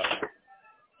 what's your thought?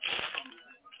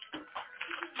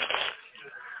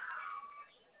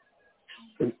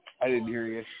 I didn't hear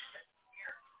you.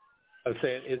 I was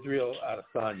saying Israel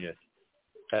Adesanya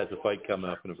has a fight coming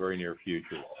up in the very near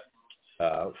future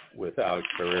with Alex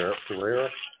Pereira.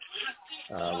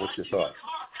 What's your thoughts?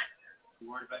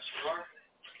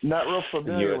 Not real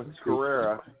familiar with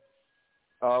Carrera.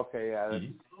 Oh, okay, yeah.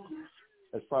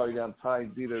 That's probably down Ty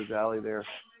Zito's alley there.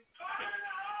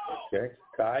 Okay.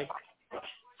 Kai?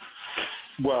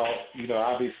 Well,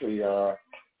 obviously, for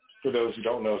those who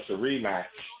don't know, it's a rematch.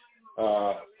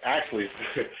 Actually,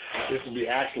 this will be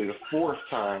the fourth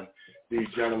time these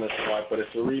gentlemen fought, but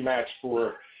it's a rematch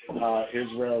for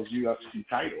Israel's UFC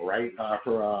title, right?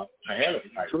 For Pahada's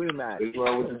title. Rematch.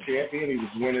 Israel was the champion. He was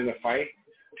winning the fight.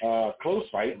 Close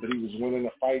fight, but he was winning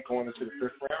the fight going into the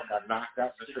fifth round. Got knocked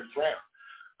out in the fifth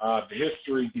round. The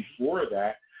history before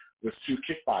that was 2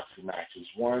 kickboxing matches.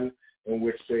 One in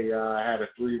which they had a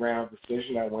 3-round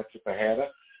decision that went to Pahada.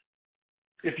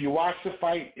 If you watch the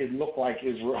fight, it looked like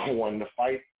Israel won the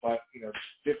fight, but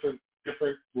different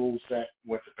rule set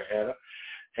went to Pahada.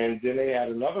 And then they had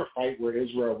another fight where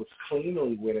Israel was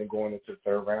cleanly winning going into the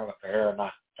third round, and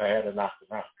Pahada knocked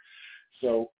him out.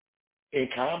 So in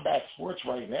combat sports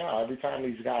right now, every time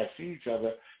these guys see each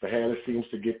other, Pahada seems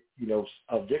to get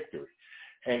a victory.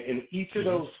 And in each of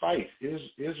those fights,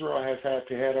 Israel has had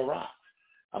Pahada rocked.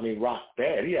 I mean, rocked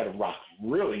bad. He had him rocked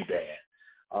really bad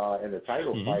in the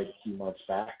title fight a few months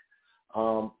back.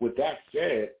 With that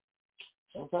said,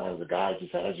 sometimes the guy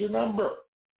just has your number.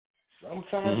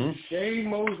 Sometimes it's Shane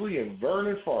Mosley and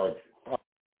Vernon Farley.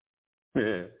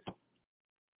 Yeah.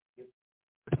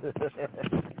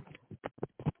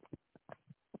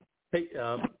 Hey,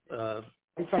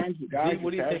 sometimes the guy.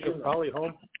 What do you think of Holly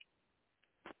Holm?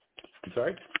 I'm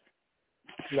sorry?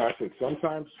 No, I said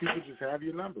sometimes people just have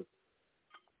your number.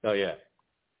 Oh, yeah.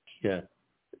 Yeah.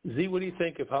 Z, what do you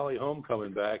think of Holly Holm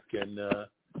coming back and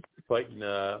fighting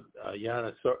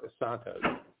Yana Santos?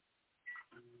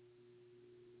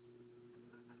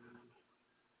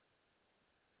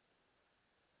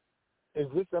 Is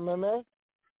this MMA?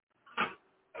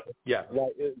 Yeah.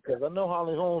 Like, because I know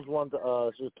Holly Holmes wanted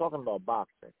to, she was talking about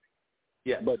boxing.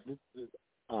 Yeah. But this is,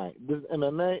 all right, this is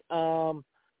MMA.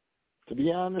 To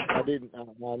be honest, I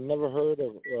never heard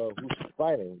of who she's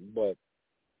fighting, but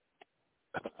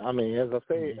I mean, as I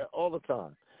say all the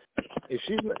time, if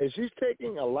she's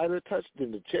taking a lighter touch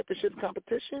than the championship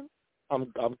competition,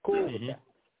 I'm cool with that.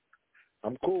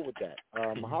 I'm cool with that.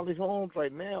 Holly Holmes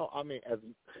right now, I mean, as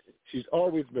she's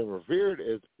always been revered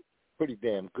as pretty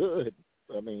damn good.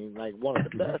 I mean, like one of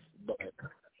the best, but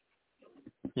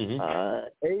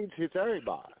age hits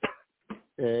everybody,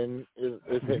 and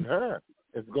it's hitting her.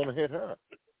 It's going to hit her.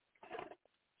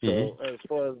 So as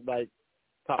far as like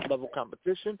top level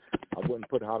competition, I wouldn't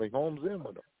put Holly Holmes in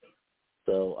with her.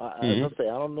 So as I say,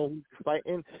 I don't know who's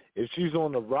fighting. If she's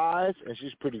on the rise and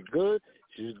she's pretty good,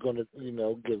 she's going to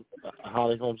give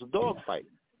Holly Holmes a dog fight.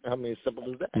 I mean, simple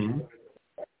as that.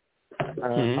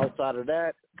 Outside of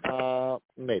that,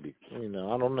 maybe. I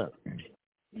don't know.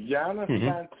 Yana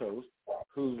Santos,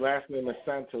 whose last name is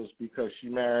Santos because she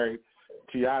married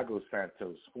Thiago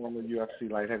Santos, former UFC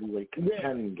light heavyweight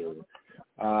contender.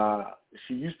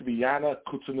 She used to be Yana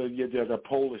Kutunoye, the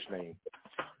Polish name.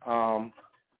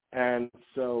 And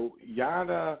so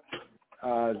Yana,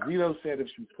 Zito said if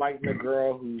she's fighting a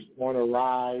girl who's on a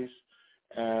rise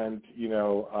and,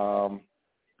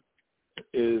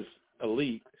 is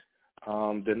elite,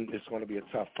 then it's going to be a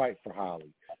tough fight for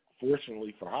Holly.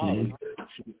 Fortunately for Holly,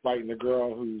 she's fighting a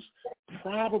girl who's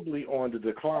probably on the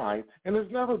decline and has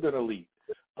never been elite.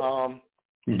 So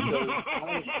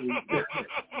honestly,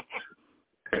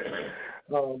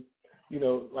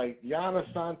 like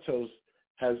Yana Santos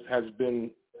has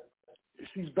been,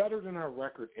 she's better than her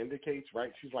record indicates,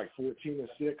 right? She's like 14-6.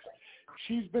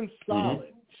 She's been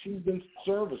solid. She's been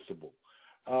serviceable.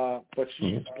 But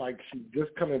she's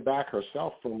just coming back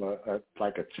herself from a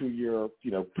 2-year,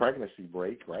 pregnancy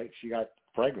break, right? She got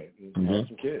pregnant and had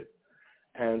some kids.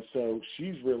 And so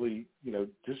she's really,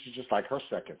 this is just like her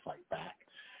second fight back.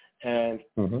 And,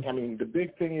 I mean, the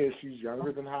big thing is she's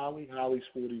younger than Holly. Holly's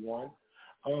 41.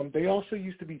 They also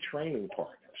used to be training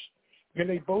partners. And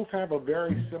they both have a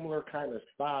very similar kind of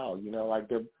style, like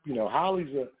they're,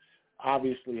 Holly's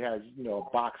obviously has, a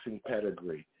boxing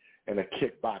pedigree and a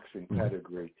kickboxing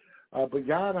pedigree. But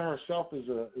Yana herself is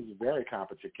a very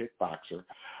competent kickboxer.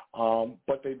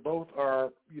 But they both are,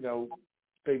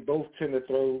 they both tend to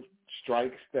throw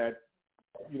strikes that,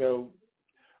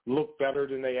 look better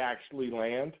than they actually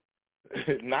land.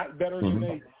 Not better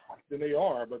than they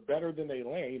are, but better than they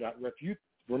land. If you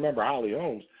remember Holly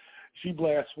Holmes, she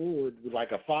blasts forward with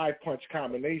like a 5-punch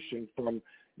combination from,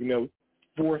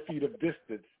 4 feet of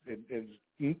distance and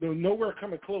nowhere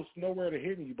coming close, nowhere to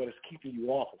hitting you, but it's keeping you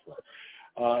off of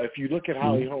her. If you look at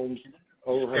Holly Holmes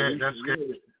over her recent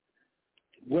years,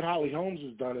 what Holly Holmes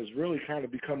has done is really kind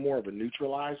of become more of a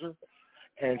neutralizer,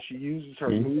 and she uses her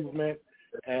movement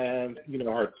and, you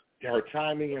know, her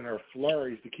timing and her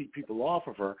flurries to keep people off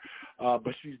of her,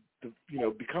 but she's, you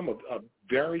know, become a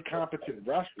very competent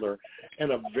wrestler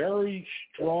and a very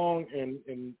strong and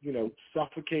you know,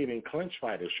 suffocating clinch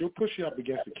fighter. She'll push you up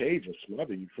against the cage and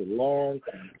smother you for long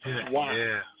swats.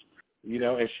 Yeah. You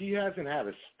know, and she hasn't had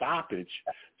a stoppage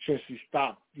since she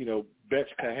stopped, you know, Butch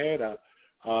Kayden,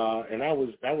 and that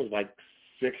was like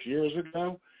 6 years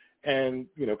ago. And,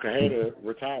 you know, Kayden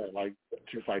retired like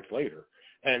 2 fights later.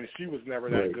 And she was never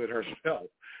that good herself.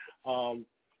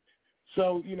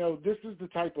 So, you know, this is the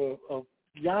type of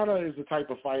Yana is the type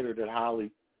of fighter that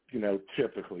Holly, you know,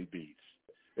 typically beats.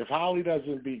 If Holly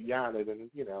doesn't beat Yana,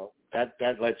 then, you know, that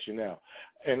lets you know.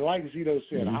 And like Zito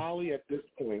said, Holly at this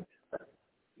point,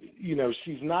 you know,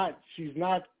 she's not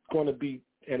going to beat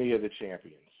any of the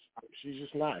champions. She's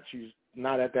just not. She's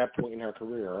not at that point in her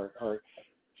career, or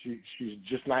she's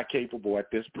just not capable at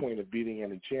this point of beating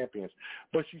any champions.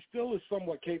 But she still is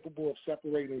somewhat capable of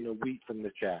separating the wheat from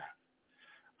the chaff.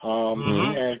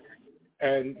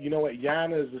 And you know what,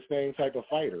 Yana is the same type of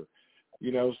fighter.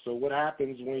 You know, so what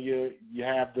happens when you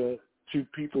have the two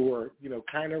people who are, you know,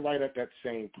 kind of right at that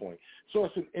same point. So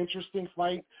it's an interesting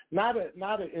fight, not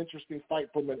an interesting fight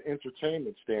from an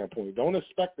entertainment standpoint. Don't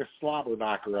expect a slobber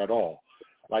knocker at all.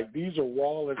 Like, these are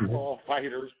raw and tall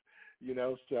fighters, you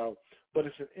know, so, but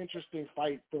it's an interesting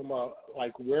fight from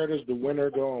like, where does the winner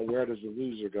go and where does the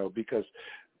loser go? Because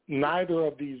neither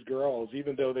of these girls,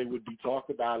 even though they would be talked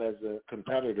about as a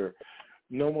competitor,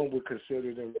 no one would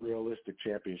consider them realistic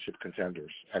championship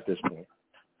contenders at this point.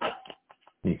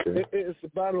 Okay. It's a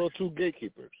battle of two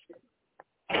gatekeepers.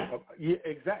 Yeah,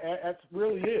 exactly. That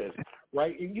really is,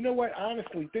 right? And you know what?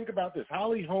 Honestly, think about this.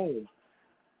 Holly Holmes,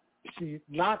 she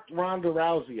knocked Ronda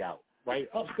Rousey out, right?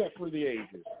 Upset for the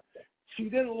ages. She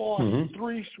then lost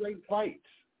 3 straight fights.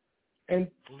 And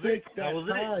since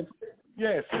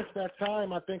that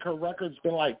time, I think her record's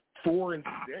been like 4-6.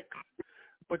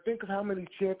 But think of how many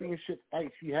championship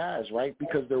fights she has, right?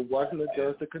 Because there wasn't a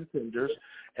dearth of contenders,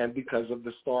 and because of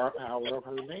the star power of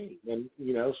her name. And,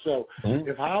 you know, so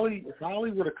if Holly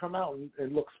were to come out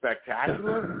and look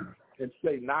spectacular and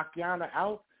say knock Yana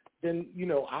out, then, you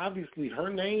know, obviously her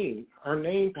name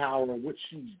power and what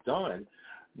she's done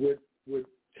would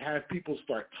have people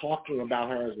start talking about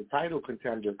her as a title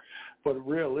contender. But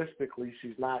realistically,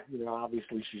 she's not, you know,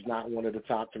 obviously she's not one of the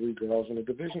top 3 girls in the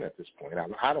division at this point.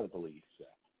 I don't believe so.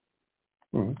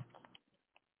 And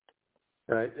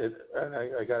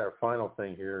I got our final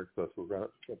thing here, because we're going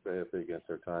to have to against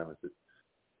our time. Is that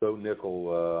Bo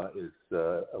Nickel is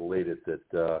elated that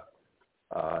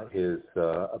his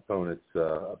opponent's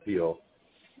appeal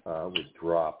was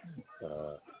dropped.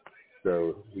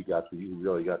 So he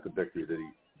really got the victory that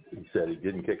he said. He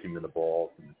didn't kick him in the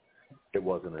balls, and it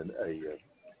wasn't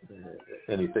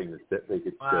anything that they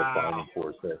could fine him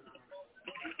for.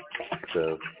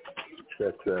 So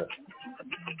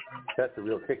that's a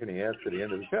real kick in the ass to the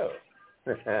end of the show.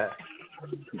 Okay.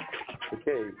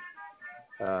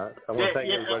 I want to thank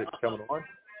everybody for coming on.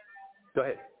 Go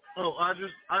ahead. Oh, I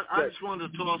just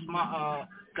wanted to toss my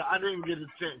I didn't get a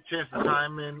chance to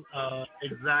time in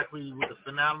exactly with the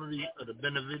finality of the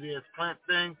Benavidez Plant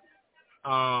thing.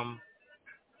 To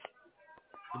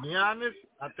be honest,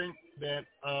 I think that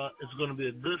it's going to be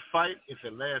a good fight. If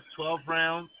it lasts 12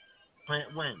 rounds,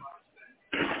 Plant wins.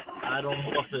 I don't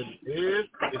know if it is.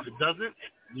 If it doesn't,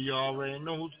 we already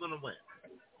know who's going to win.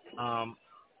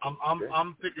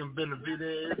 I'm picking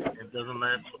Benavidez. It doesn't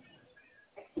last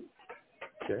 12.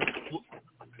 Okay.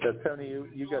 So, Tony,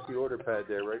 you got the order pad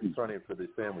there right in front of you for the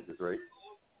sandwiches, right?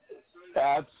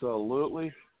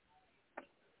 Absolutely.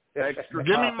 Extra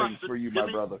toppings for you,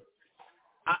 my brother.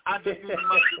 I just need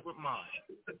mustard with mine.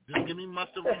 Just give me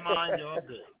mustard with mine, y'all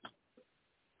good.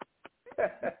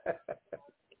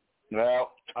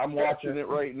 Well, I'm watching it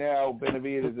right now.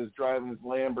 Benavidez is driving his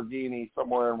Lamborghini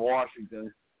somewhere in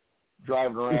Washington,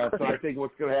 driving around. So I think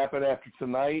what's going to happen after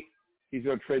tonight, he's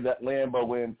going to trade that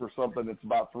Lambo in for something that's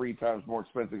about 3 times more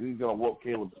expensive. He's going to whoop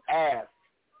Caleb's ass.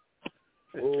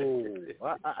 Oh,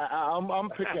 I'm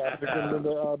picking him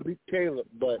to beat Caleb,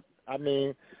 but I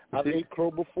mean, I've ate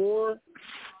crow before.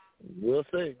 We'll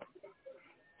see.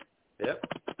 Yep.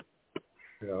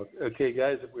 Okay,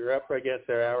 guys, we're up against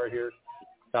our hour here.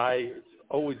 Ty, it's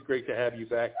always great to have you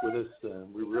back with us.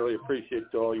 We really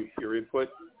appreciate all your input.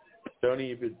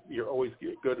 Tony, you're always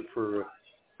good for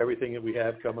everything that we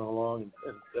have coming along,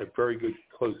 and a very good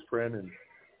close friend.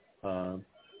 And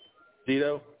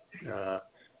Zito,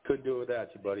 Couldn't do it without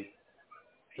you, buddy.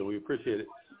 So we appreciate it.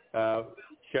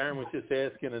 Sharon was just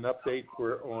asking an update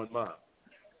on Mom.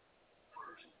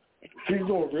 She's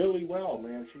doing really well,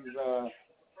 man.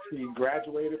 She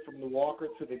graduated from the walker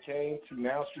to the cane to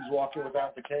now she's walking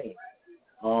without the cane.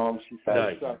 She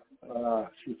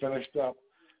finished up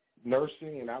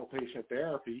nursing and outpatient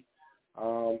therapy,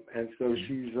 and so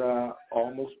she's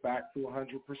almost back to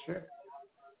 100%.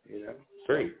 You know,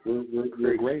 great.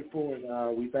 We're grateful,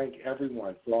 and we thank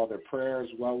everyone for all their prayers,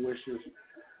 well wishes,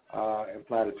 and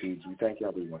platitudes. We thank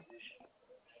everyone.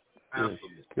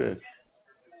 Good.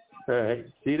 All right,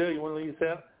 Zito, you want to lead us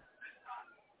out?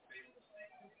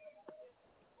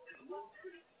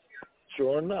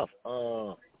 Sure enough.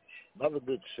 Another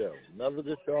good show. I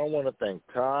want to thank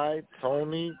Ty,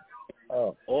 Tony,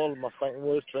 all of my Fighting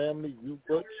Words family, you,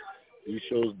 Butch. These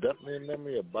shows definitely in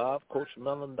memory of Bob, Coach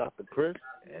Mellon, Dr. Chris.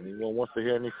 Anyone wants to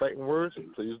hear any Fighting Words,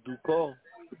 please do call.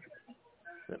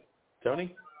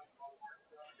 Tony?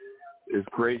 It's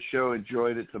a great show.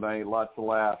 Enjoyed it tonight. Lots of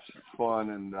laughs. It's fun,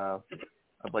 and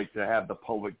I'd like to have the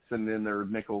public send in their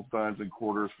nickels, dimes, and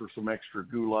quarters for some extra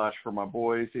goulash for my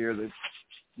boys here that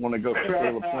want to go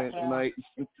fulfill the plant tonight.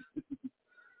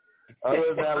 Other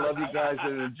than that, I love you guys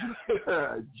and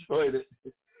enjoyed it.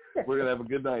 We're going to have a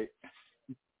good night.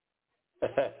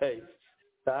 Hey,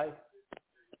 Ty?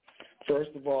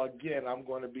 First of all, again, I'm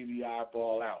going to be the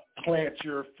eyeball out. Plant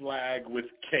your flag with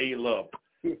Caleb.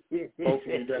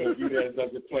 Hopefully Benavidez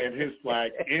doesn't plant his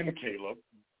flag in Caleb.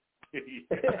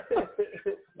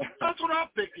 That's what I'm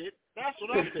thinking.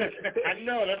 I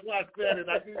know. That's why I said it.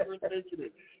 I knew you were thinking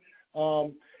it.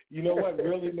 You know what?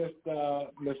 Really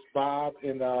miss Bob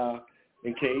and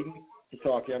Kayden to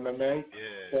talk MMA. Yeah.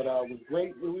 But it was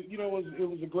great. It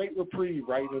was a great reprieve,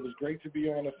 right? It was great to be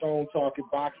on the phone talking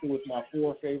boxing with my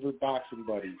 4 favorite boxing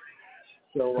buddies.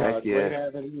 So great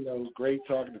having, great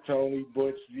talking to Tony,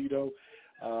 Butch, Zito,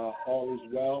 all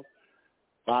is well.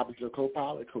 Bob is your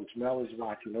co-pilot. Coach Mel is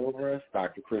watching over us.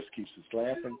 Dr. Chris keeps us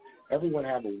laughing. Everyone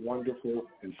have a wonderful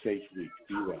and safe week.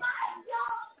 Be well.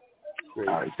 Great.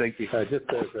 All right, thank you. Just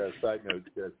as a side note,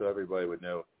 so everybody would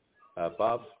know,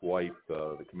 Bob's wife,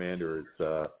 the commander, is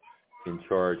in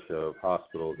charge of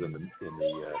hospitals in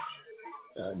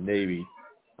the Navy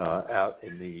out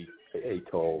in the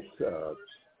atolls,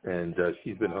 and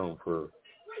she's been home for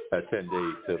 10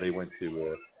 days. So they went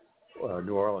to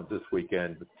New Orleans this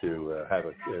weekend to have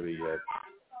a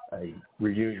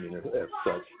reunion of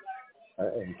such.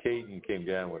 And Kayden came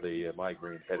down with a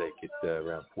migraine headache at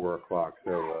around 4 o'clock.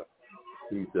 So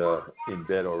he's in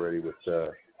bed already with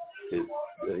his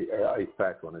ice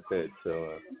pack on his head.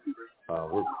 So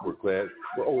we're glad.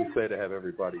 We're always glad to have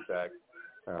everybody back,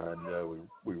 and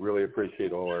we really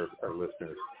appreciate all our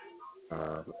listeners.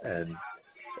 And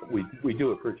we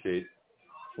do appreciate.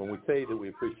 When we say that we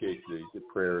appreciate the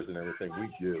prayers and everything, we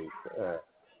do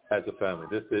as a family.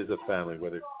 This is a family,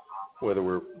 whether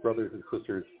we're brothers and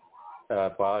sisters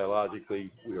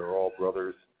biologically, we are all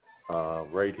brothers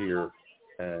right here,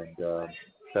 and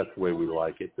that's the way we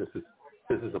like it. This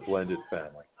is a blended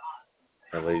family.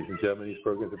 And ladies and gentlemen, these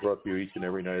programs are brought to you each and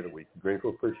every night of the week.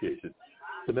 Grateful appreciation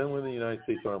to men and women of the United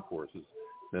States Armed Forces,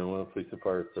 men and women of police and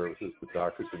fire services, the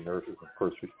doctors and nurses and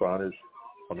first responders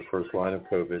on the first line of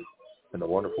COVID, and the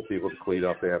wonderful people that clean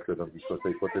up after them because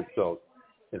they put themselves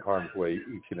in harm's way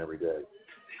each and every day.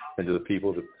 And to the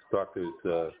people that stuck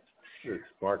his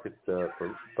market for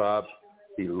Bob,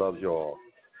 he loves you all.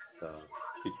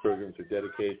 These programs are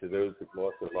dedicated to those who've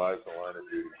lost their lives in the line of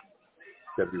duty.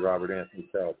 Deputy Robert Anthony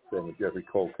South, Patrolman Jeffrey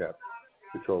Colcap,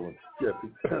 Patrolman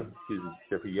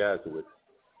Jeffrey Yazowitz,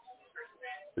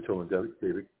 Patrolman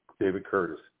David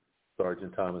Curtis,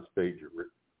 Sergeant Thomas Bajer,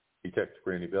 Detective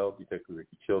Randy Bell, Detective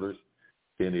Ricky Childers,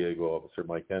 San Diego Officer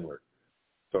Mike Henler,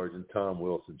 Sergeant Tom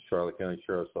Wilson, Charlotte County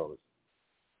Sheriff's Office,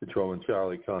 Patrolman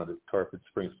Charlie Condit, Tarpon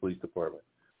Springs Police Department,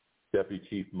 Deputy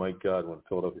Chief Mike Godwin,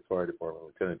 Philadelphia Fire Department,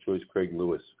 Lieutenant Joyce Craig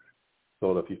Lewis,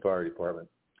 Philadelphia Fire Department,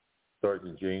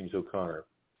 Sergeant James O'Connor,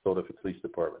 Philadelphia Police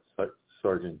Department,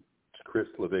 Sergeant Chris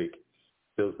Levake,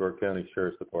 Hillsborough County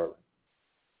Sheriff's Department,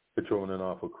 Patrolman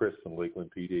Anawful Chris from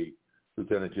Lakeland PD,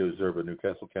 Lieutenant Joe Zerba,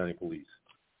 Newcastle County Police,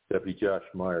 Deputy Josh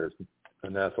Myers,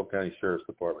 Nassau County Sheriff's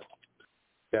Department,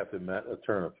 Captain Matt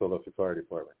Turner, Philadelphia Fire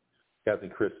Department, Captain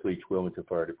Chris Leach, Wilmington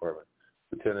Fire Department,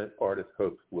 Lieutenant Artis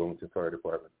Hope, Wilmington Fire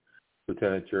Department,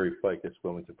 Lieutenant Jerry Ficus,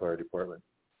 Wilmington Fire Department,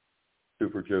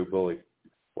 Trooper Joe Bully,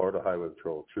 Florida Highway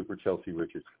Patrol, Trooper Chelsea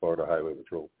Richards, Florida Highway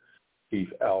Patrol, Chief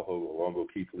Al Hogle, Longo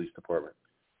Key Police Department,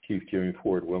 Chief Jimmy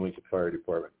Ford, Wilmington Fire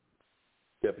Department,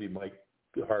 Deputy Mike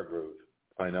Hargrove,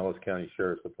 Pinellas County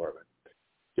Sheriff's Department,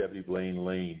 Deputy Blaine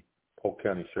Lane, Polk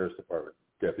County Sheriff's Department,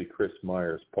 Deputy Chris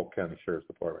Myers, Polk County Sheriff's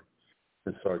Department,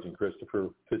 and Sergeant Christopher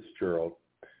Fitzgerald,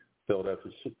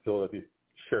 Philadelphia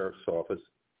Sheriff's Office,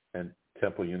 and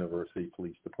Temple University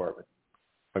Police Department.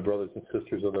 My brothers and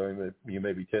sisters, although you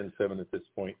may be 10-7 at this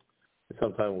point, and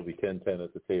sometime we'll be 10-10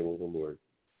 at the table of the Lord.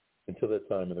 Until that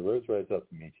time, may the roads rise up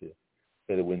to meet you.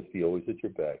 May the winds be always at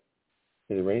your back.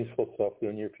 May the rains fall softly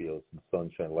on your fields and the sun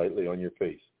shine lightly on your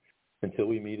face. Until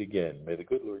we meet again, may the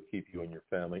good Lord keep you and your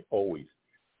family always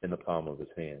in the palm of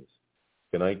his hands.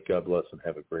 Good night, God bless, and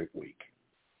have a great week.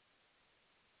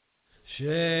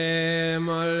 Shem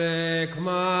Alek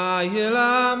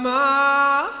Ma'ilama,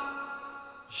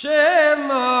 Shem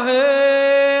Ma'ezahilma,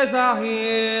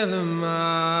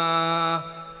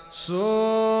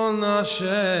 Son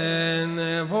Hashem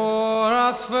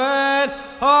Nevoratfed,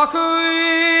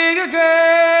 Hakuig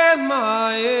again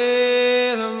Ma'ilma.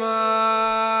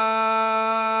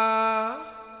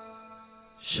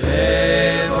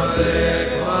 Shem Alek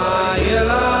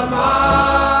Ma'ilama,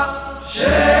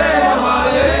 Shem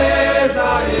Ma'ezahilma,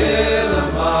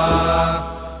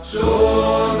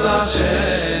 Son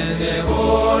Hashem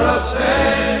Nevoratfed,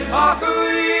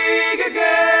 Hakuig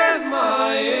again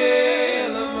Ma'ilma.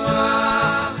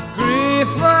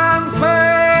 Grief and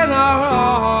pain are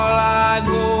all I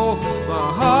know. My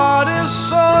heart is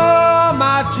sore,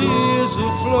 my tears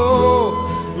will flow.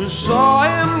 We saw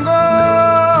him go,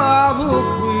 I will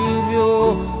grieve you.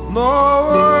 No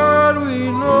word we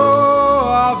know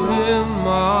of him,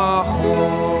 my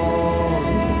home.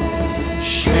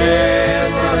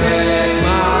 Shem Alek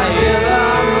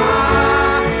Ma'ilama,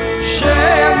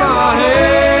 Shem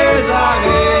Ma'ezahilma,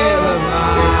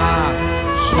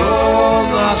 Son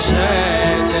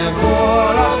Hashem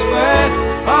Nevoratfed,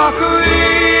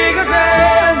 Hakuig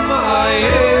again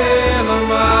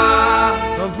Ma'ilma.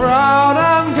 The proud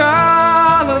and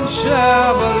gallant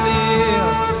Chevalier,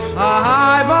 a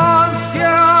high-born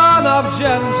scion of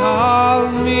gentle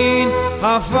mien, a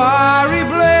fiery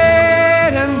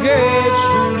blade engaged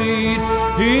to lead,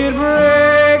 he'd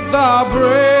break the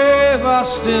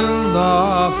bravest in the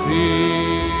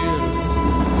field.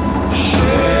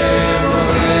 Shem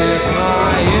Alek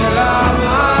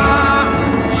Ma'ilama,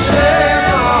 Shem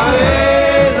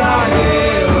Ma'ezahilma,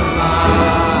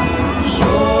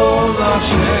 Son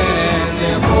Hashem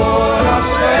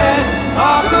Nevoratfed,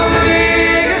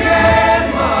 Hakuig again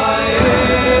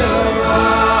Ma'ilma.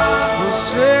 We'll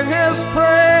sing his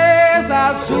praise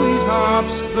as sweet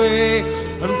harps play,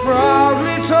 and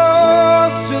proudly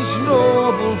toast his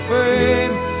noble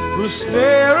fame. We'll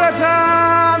stare at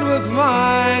hand with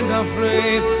mind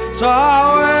afraid,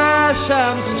 Tawish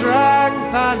and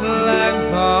strength and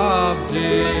length of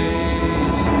days.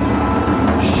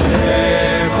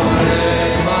 Shem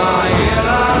Alek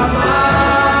Ma'ilama,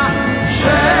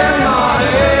 Shem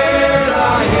Ma'ezahilma,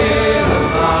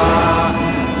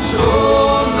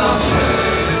 Son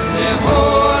Hashem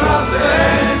Nevoratfed,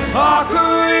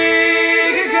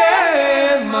 Hakuig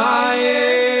again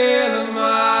Ma'ilma.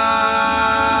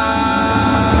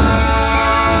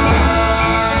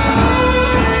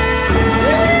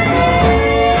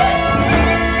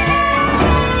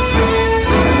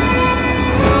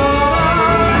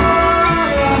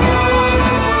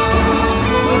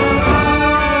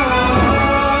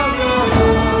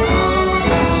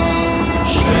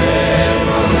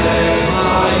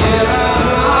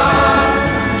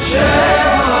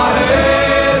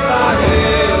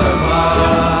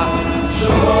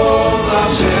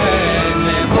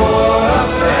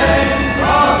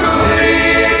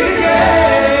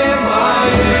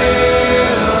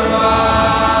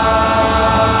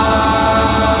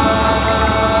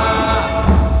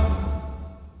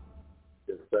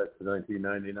 Dispatch to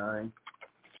 1999.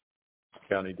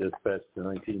 County Dispatch to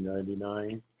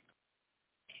 1999.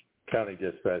 County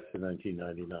Dispatch to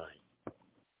 1999.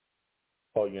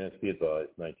 All units be advised,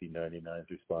 1999 has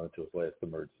responded to his last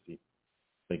emergency.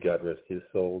 May God rest his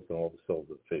souls and all the souls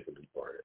of the faithfully departed.